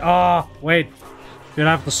get back? Ah, oh, wait. Gonna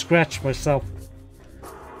have to scratch myself.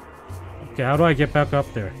 Okay, how do I get back up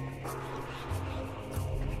there?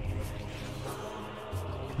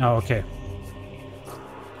 Oh, okay.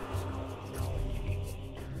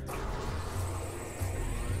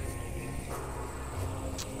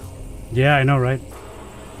 Yeah, I know, right?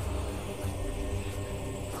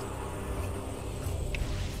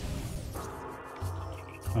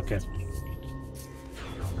 Okay.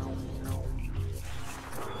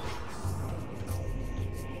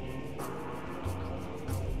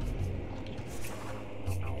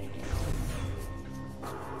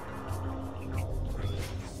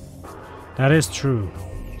 That is true.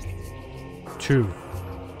 2.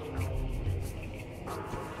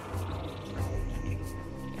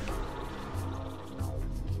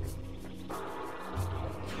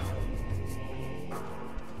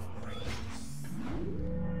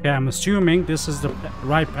 Okay, I'm assuming this is the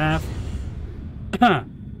right path.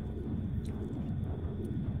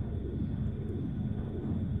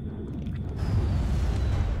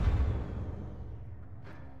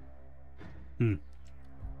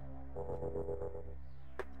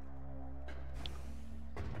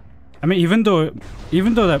 I mean, even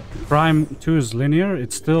though that Prime 2 is linear,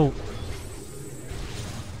 it's still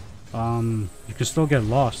you can still get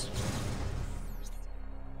lost.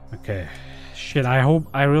 Okay. Shit,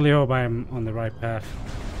 I really hope I'm on the right path.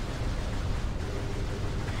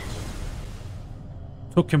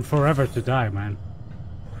 Took him forever to die, man.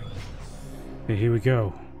 Okay, here we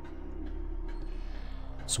go.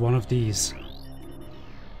 It's one of these.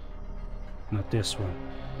 Not this one.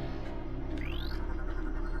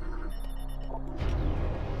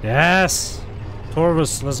 Yes!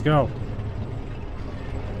 Torvus, let's go.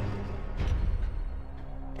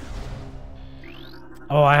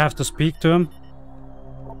 Oh, I have to speak to him?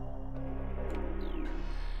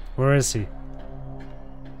 Where is he?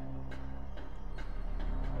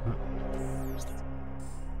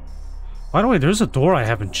 By the way, there's a door I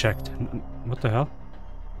haven't checked. What the hell?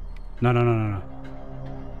 No, no, no, no, no.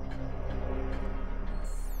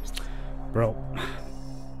 Bro.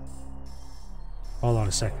 Hold on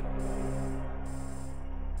a second.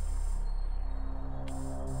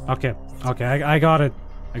 Okay, okay, I got it.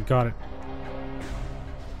 I got it.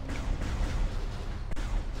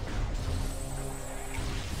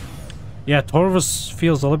 Yeah, Torvus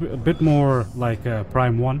feels a bit more like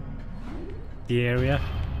Prime 1. The area.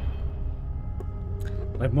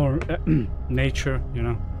 Like more nature, you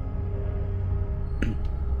know.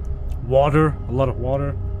 Water, a lot of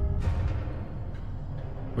water.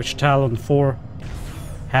 Which Talon 4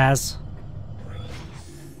 has.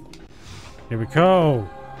 Here we go.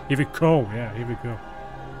 Here we go. Yeah, here we go.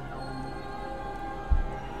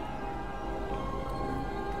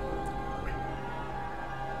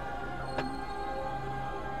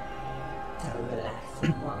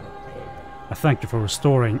 I thank you for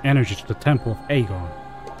restoring energy to the Temple of Agon.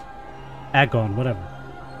 Agon, whatever.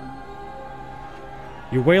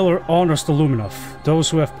 Your whaler honors the Luminov, those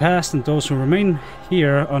who have passed and those who remain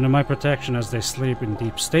here under my protection as they sleep in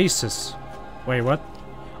deep stasis. Wait, what?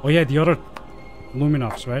 Oh yeah, the other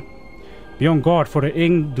Luminovs, right? Be on guard, for the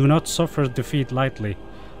Ing do not suffer defeat lightly.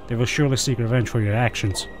 They will surely seek revenge for your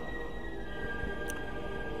actions.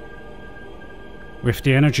 With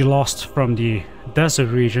the energy lost from the desert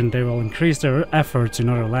region, they will increase their efforts in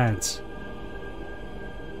other lands.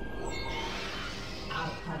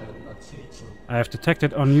 I have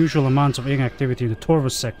detected unusual amounts of Ing activity in the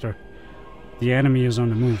Torvus sector. The enemy is on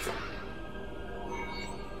the move.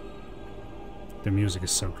 The music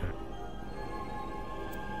is so good.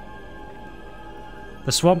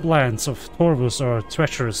 The swamplands of Torvus are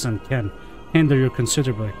treacherous and can hinder you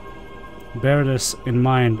considerably. Bear this in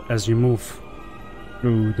mind as you move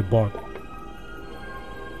through the bog.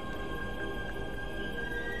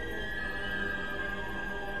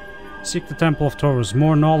 Seek the Temple of Torvus.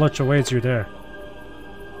 More knowledge awaits you there.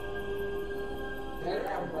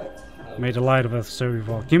 May the light of us serve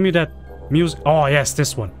you all. Give me that music. Oh yes,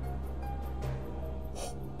 this one.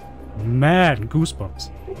 Man, goosebumps.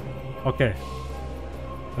 Okay.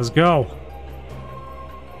 Let's go.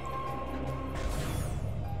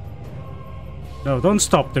 No, don't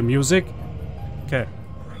stop the music. Okay.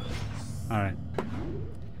 Alright.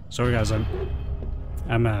 Sorry guys, I'm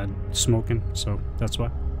smoking, so that's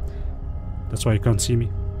why. That's why you can't see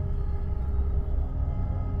me.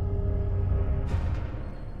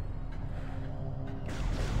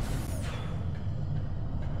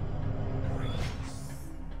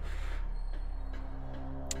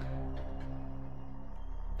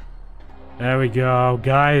 There we go,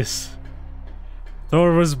 guys.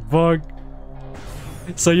 Torvus bug.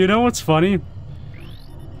 So you know what's funny?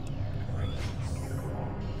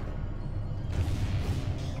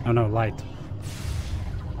 Oh no, light.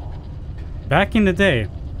 Back in the day,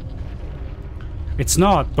 it's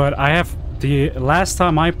not, but I have the last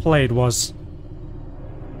time I played was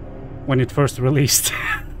when it first released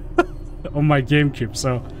on my GameCube,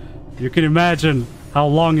 so you can imagine how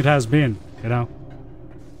long it has been, you know?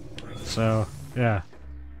 So, yeah.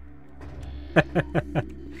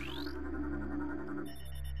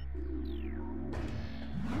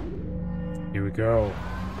 Here we go.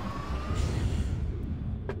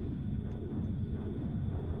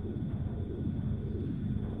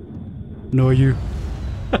 No, you.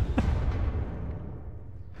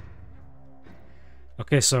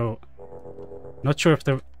 Okay, so not sure if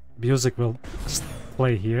the music will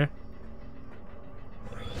play here.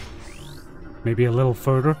 Maybe a little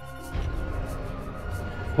further.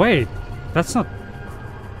 Wait, that's not...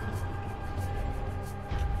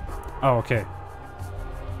 Oh, okay.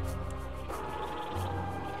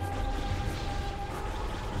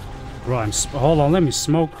 Bro, hold on, let me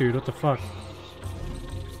smoke, dude. What the fuck?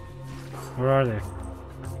 Where are they?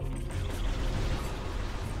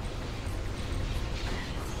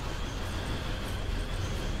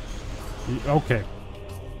 Okay.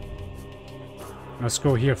 Let's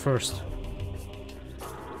go here first.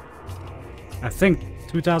 I think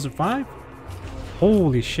 2005?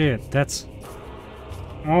 Holy shit, that's...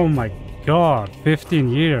 Oh my god, 15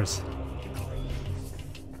 years.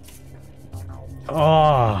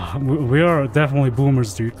 Oh, we are definitely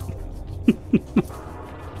boomers, dude.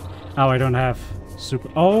 Oh, I don't have super...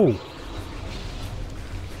 Oh!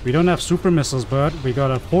 We don't have super missiles, but we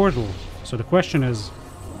got a portal. So the question is,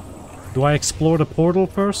 do I explore the portal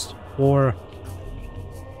first, or...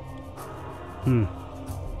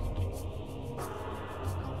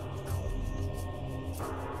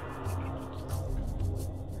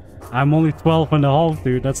 I'm only 12 and a half,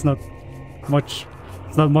 dude. That's not much.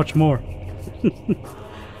 It's not much more.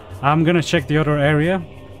 I'm gonna check the other area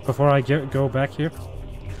before I go back here,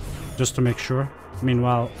 just to make sure.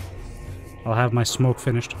 Meanwhile, I'll have my smoke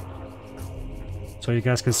finished, so you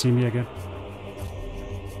guys can see me again.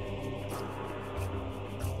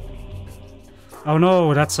 Oh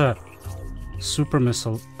no, that's a super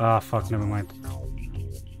missile. Ah, fuck, never mind.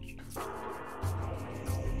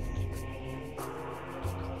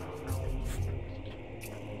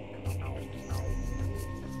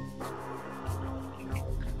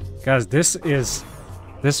 Guys, this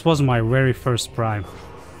was my very first Prime.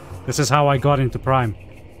 This is how I got into Prime.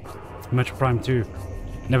 Metro Prime 2.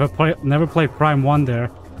 Never played Prime 1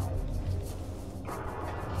 there.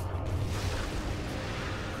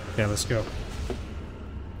 Okay, let's go.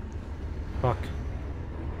 Fuck.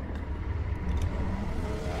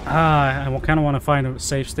 Ah, I kind of want to find a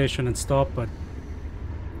safe station and stop, but...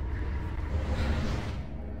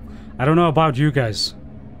 I don't know about you guys.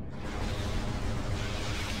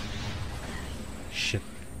 Shit.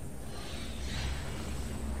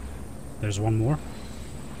 There's one more.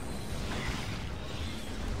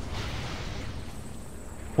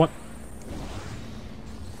 What?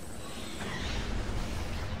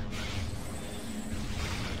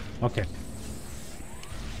 Okay.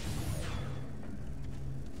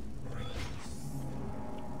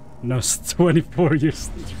 No, it's 24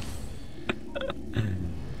 years.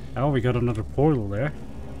 Oh, we got another portal there.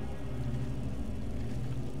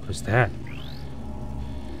 What's that?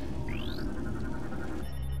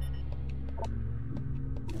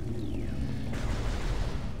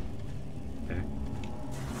 Okay.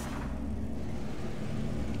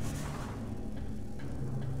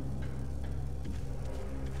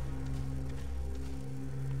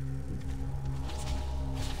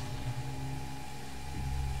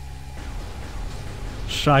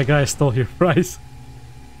 Shy guy stole your prize.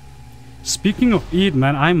 Speaking of eat,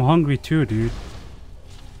 man, I'm hungry too, dude.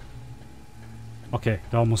 Okay,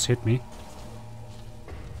 that almost hit me.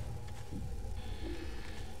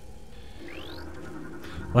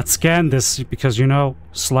 Let's scan this, because you know,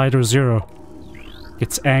 Slider Zero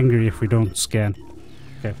gets angry if we don't scan.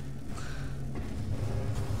 Okay.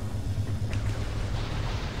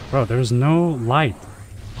 Bro, there's no light.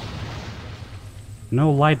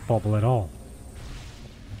 No light bubble at all.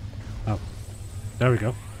 Oh, there we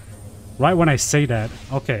go. Right when I say that,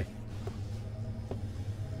 okay.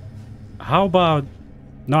 How about...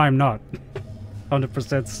 No, I'm not.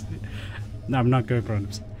 100%. No, I'm not going for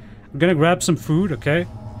 100%. I'm gonna grab some food, okay?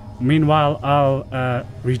 Meanwhile, I'll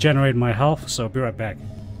regenerate my health, so I'll be right back.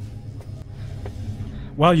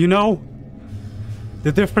 Well, you know,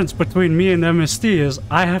 the difference between me and MST is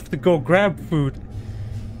I have to go grab food.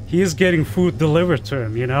 He is getting food delivered to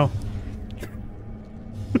him, you know?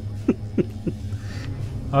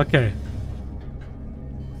 Okay.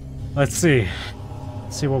 Let's see.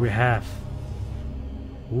 Let's see what we have.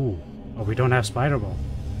 Ooh. Oh, we don't have Spider Ball.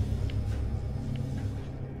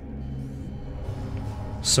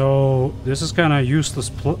 So, this is kind of useless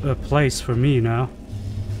place for me now.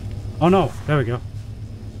 Oh no, there we go.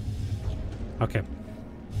 Okay.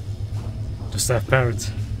 Just have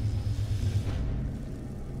parrots.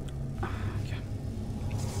 Okay.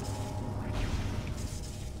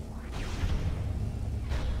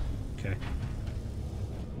 Okay.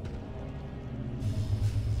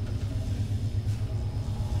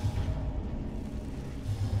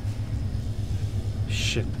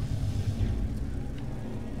 Shit.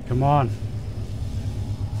 Come on.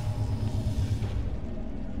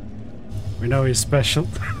 We know he's special.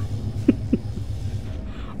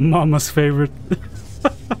 Mama's favorite.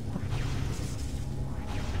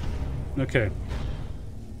 Okay.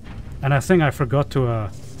 And I think I forgot to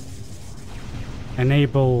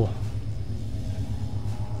enable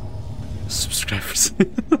subscribers.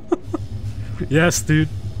 Yes, dude.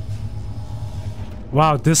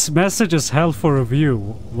 Wow, this message is held for review.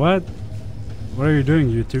 What? What are you doing,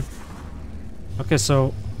 YouTube? Okay,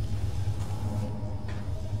 so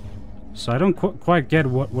I don't quite get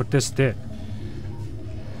what this did.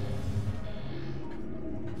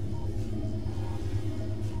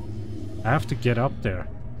 I have to get up there.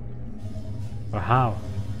 Or how?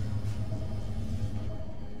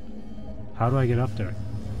 How do I get up there?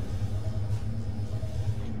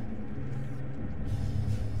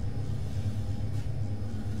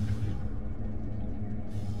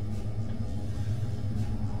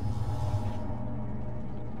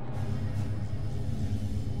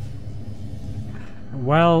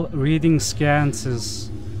 Well, reading scans is...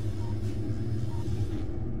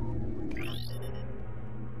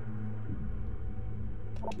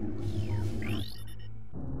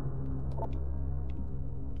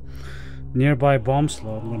 Nearby bomb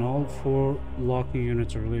slot when all 4 locking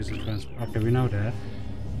units are released. Okay, we know that.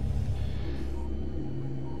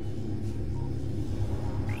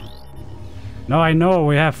 No, I know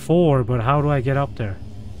we have 4, but how do I get up there?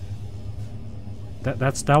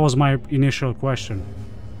 That was my initial question.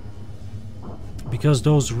 Because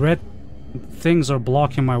those red things are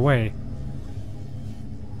blocking my way.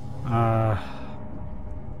 How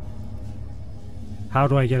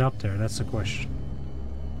do I get up there? That's the question.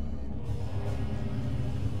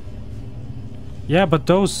 Yeah, but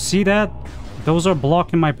those, see that? Those are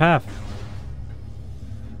blocking my path.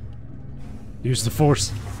 Use the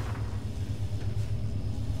force.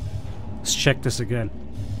 Let's check this again.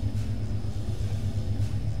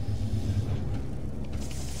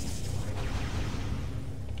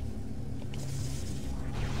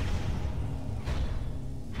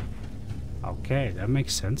 Okay, that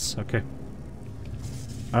makes sense. Okay.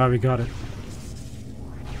 Alright, we got it.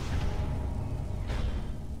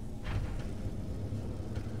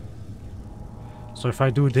 So if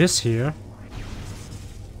I do this here,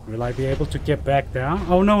 will I be able to get back down?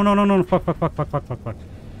 Oh no, no, no, no, fuck.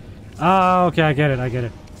 Ah, okay, I get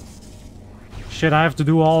it. Shit, I have to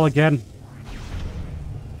do all again.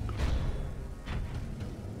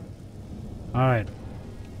 Alright.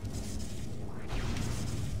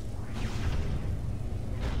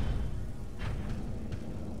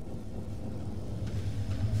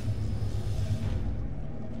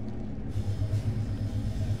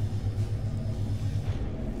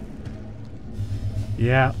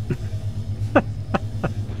 Yeah.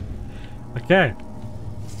 Okay.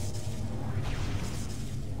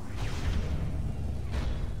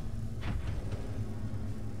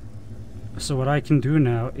 So what I can do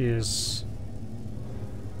now is...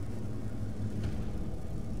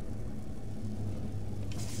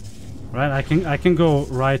 Right, I can go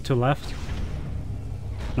right to left.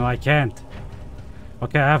 No, I can't.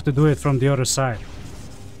 Okay, I have to do it from the other side.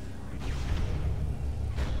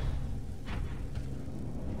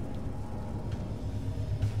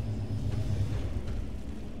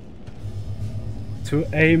 To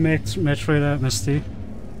a Metroid MST.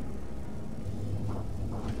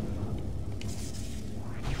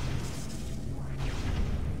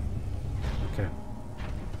 Okay.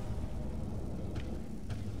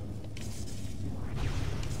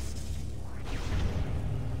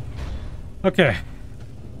 Okay.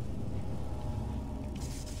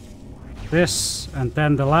 This, and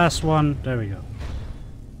then the last one. There we go.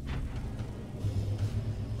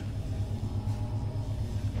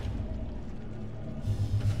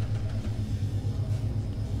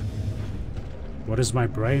 What is my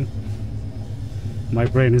brain? My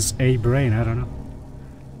brain is a brain, I don't know.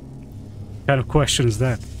 What kind of question is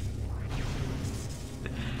that?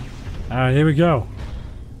 Alright, here we go.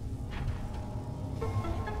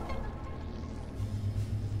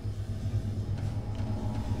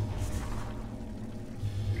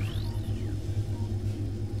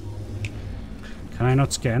 Can I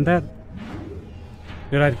not scan that?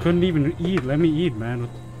 Dude, I couldn't even eat. Let me eat, man.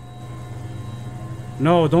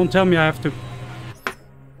 No, don't tell me I have to...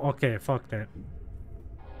 Okay, fuck that.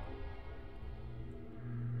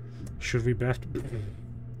 Should we bet?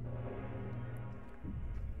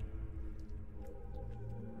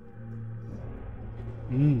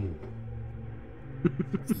 Mmm.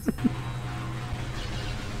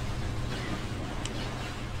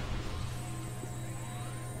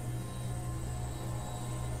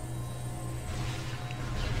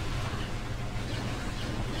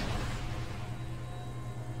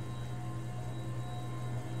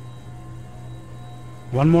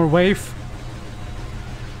 One more wave.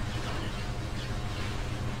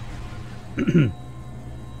 And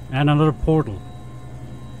another portal.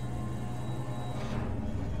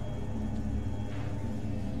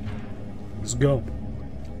 Let's go.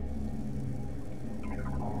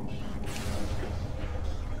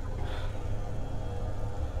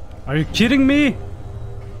 Are you kidding me?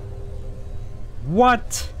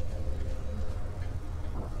 What?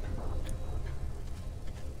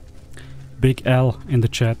 Big L in the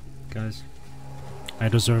chat, guys. I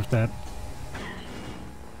deserve that.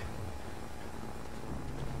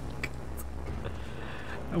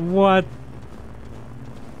 What?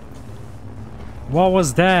 What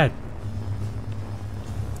was that?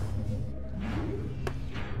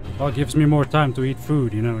 Well, it gives me more time to eat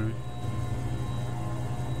food, you know what I mean?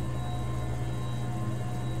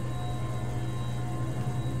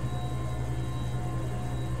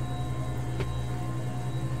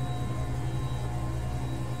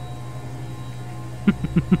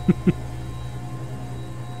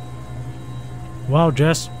 Wow,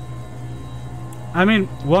 Jess. I mean,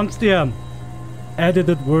 once the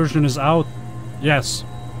edited version is out, yes,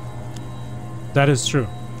 that is true.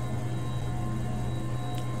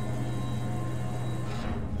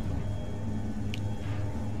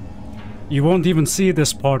 You won't even see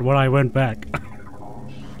this part when I went back.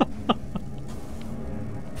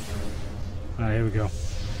 Alright, here we go.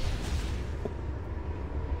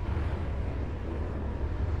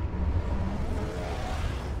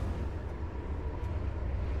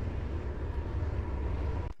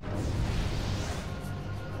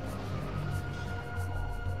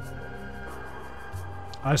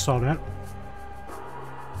 I saw that.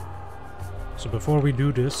 So before we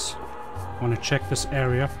do this, I want to check this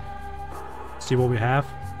area. See what we have.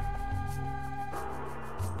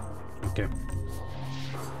 Okay.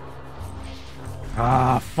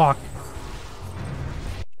 Ah, fuck.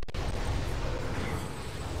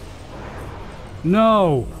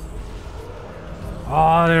 No.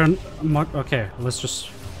 Ah, they're okay. Let's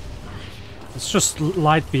just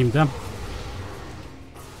light beam them.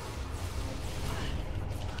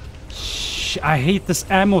 I hate this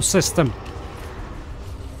ammo system.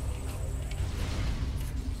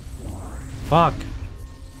 Fuck.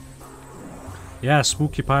 Yeah,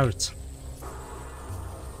 spooky pirates.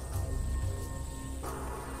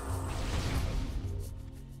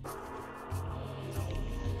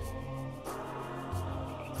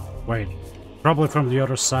 Wait. Probably from the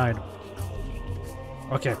other side.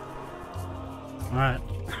 Okay. Alright.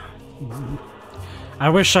 I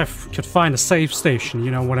wish I could find a save station,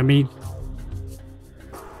 you know what I mean?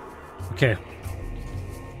 Okay.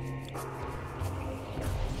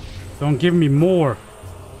 Don't give me more.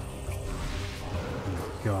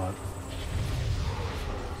 Oh, God.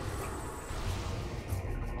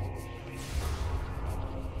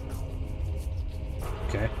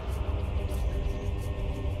 Okay.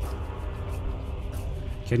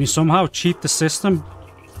 Can you somehow cheat the system?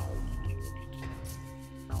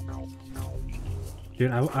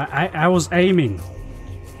 Dude, I was aiming.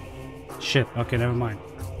 Shit. Okay, never mind.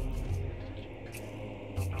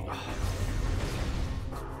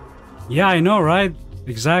 Yeah, I know, right?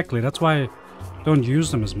 Exactly. That's why I don't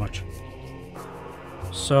use them as much.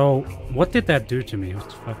 So, what did that do to me? What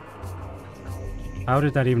the fuck? How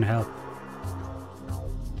did that even help?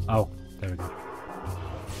 Oh, there we go.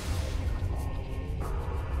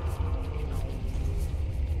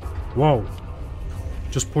 Whoa.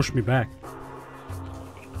 Just pushed me back.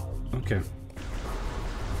 Okay.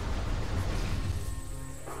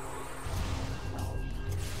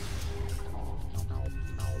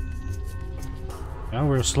 Yeah,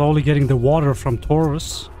 we're slowly getting the water from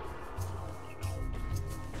Taurus.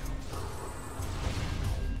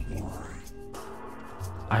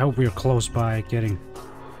 I hope we're close by getting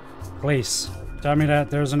place. Tell me that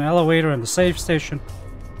there's an elevator in the safe station,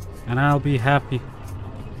 and I'll be happy.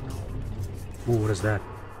 Ooh, what is that?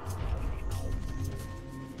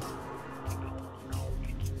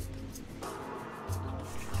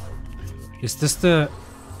 Is this the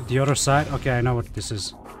other side? Okay, I know what this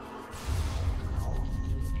is.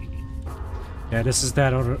 Yeah, this is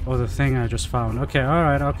that other thing I just found. Okay,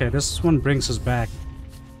 alright, okay. This one brings us back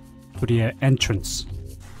to the entrance.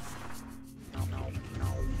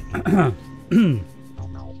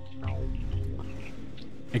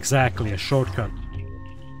 Exactly, a shortcut.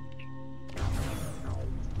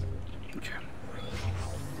 Okay.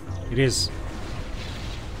 It is.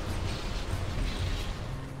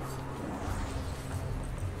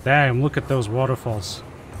 Damn, look at those waterfalls.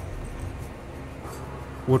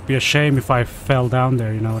 Would be a shame if I fell down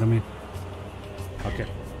there, you know what I mean? Okay.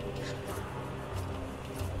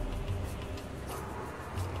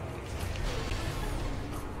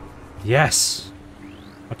 Yes.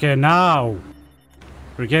 Okay, now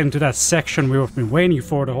we're getting to that section we've been waiting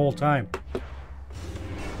for the whole time.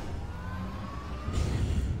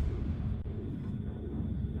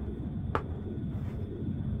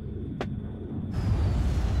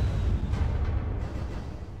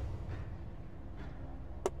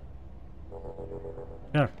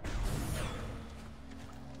 Here.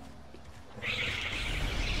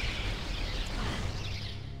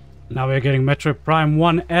 Now we're getting Metroid Prime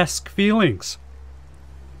 1-esque feelings.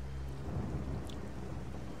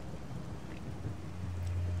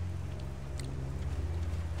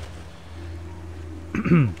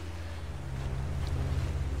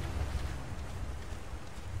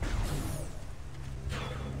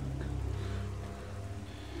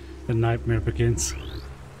 The nightmare begins.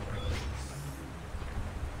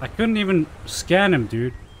 I couldn't even scan him,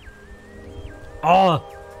 dude. Oh!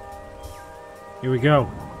 Here we go.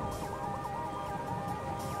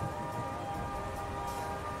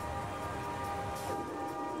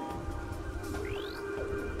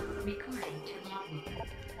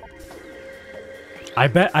 I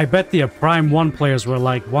bet the Prime 1 players were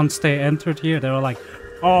like, once they entered here, they were like,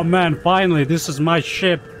 oh man, finally, this is my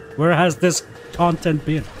ship. Where has this content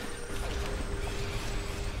been?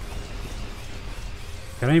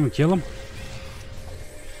 Can I even kill him?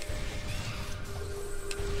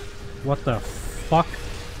 What the fuck?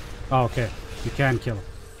 Oh, okay. You can kill him.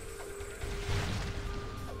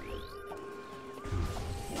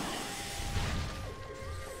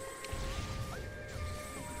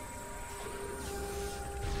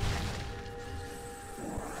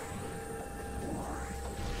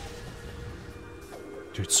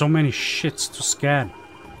 Dude, so many shits to scan.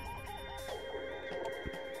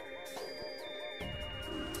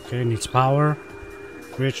 Okay, needs power.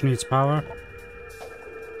 Bridge needs power.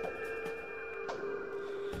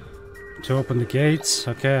 To open the gates.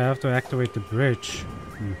 Okay, I have to activate the bridge.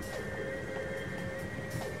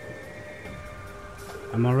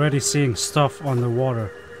 I'm already seeing stuff on the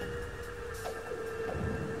water.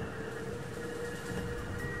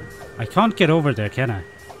 I can't get over there, can I?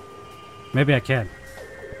 Maybe I can.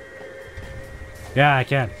 Yeah, I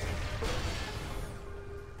can.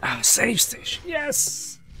 Ah, save station.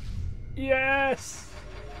 Yes! Yes!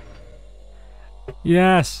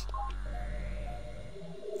 Yes!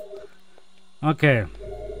 Okay.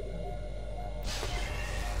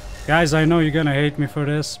 Guys, I know you're gonna hate me for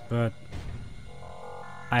this, but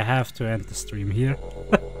I have to end the stream here.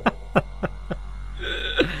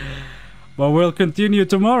 But we'll continue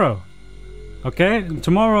tomorrow. Okay?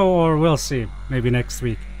 Tomorrow, or we'll see. Maybe next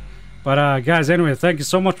week. But guys, anyway, thank you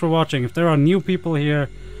so much for watching. If there are new people here,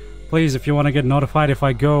 please, if you want to get notified if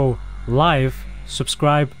I go live,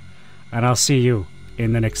 subscribe, and I'll see you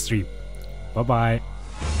in the next stream. Bye-bye.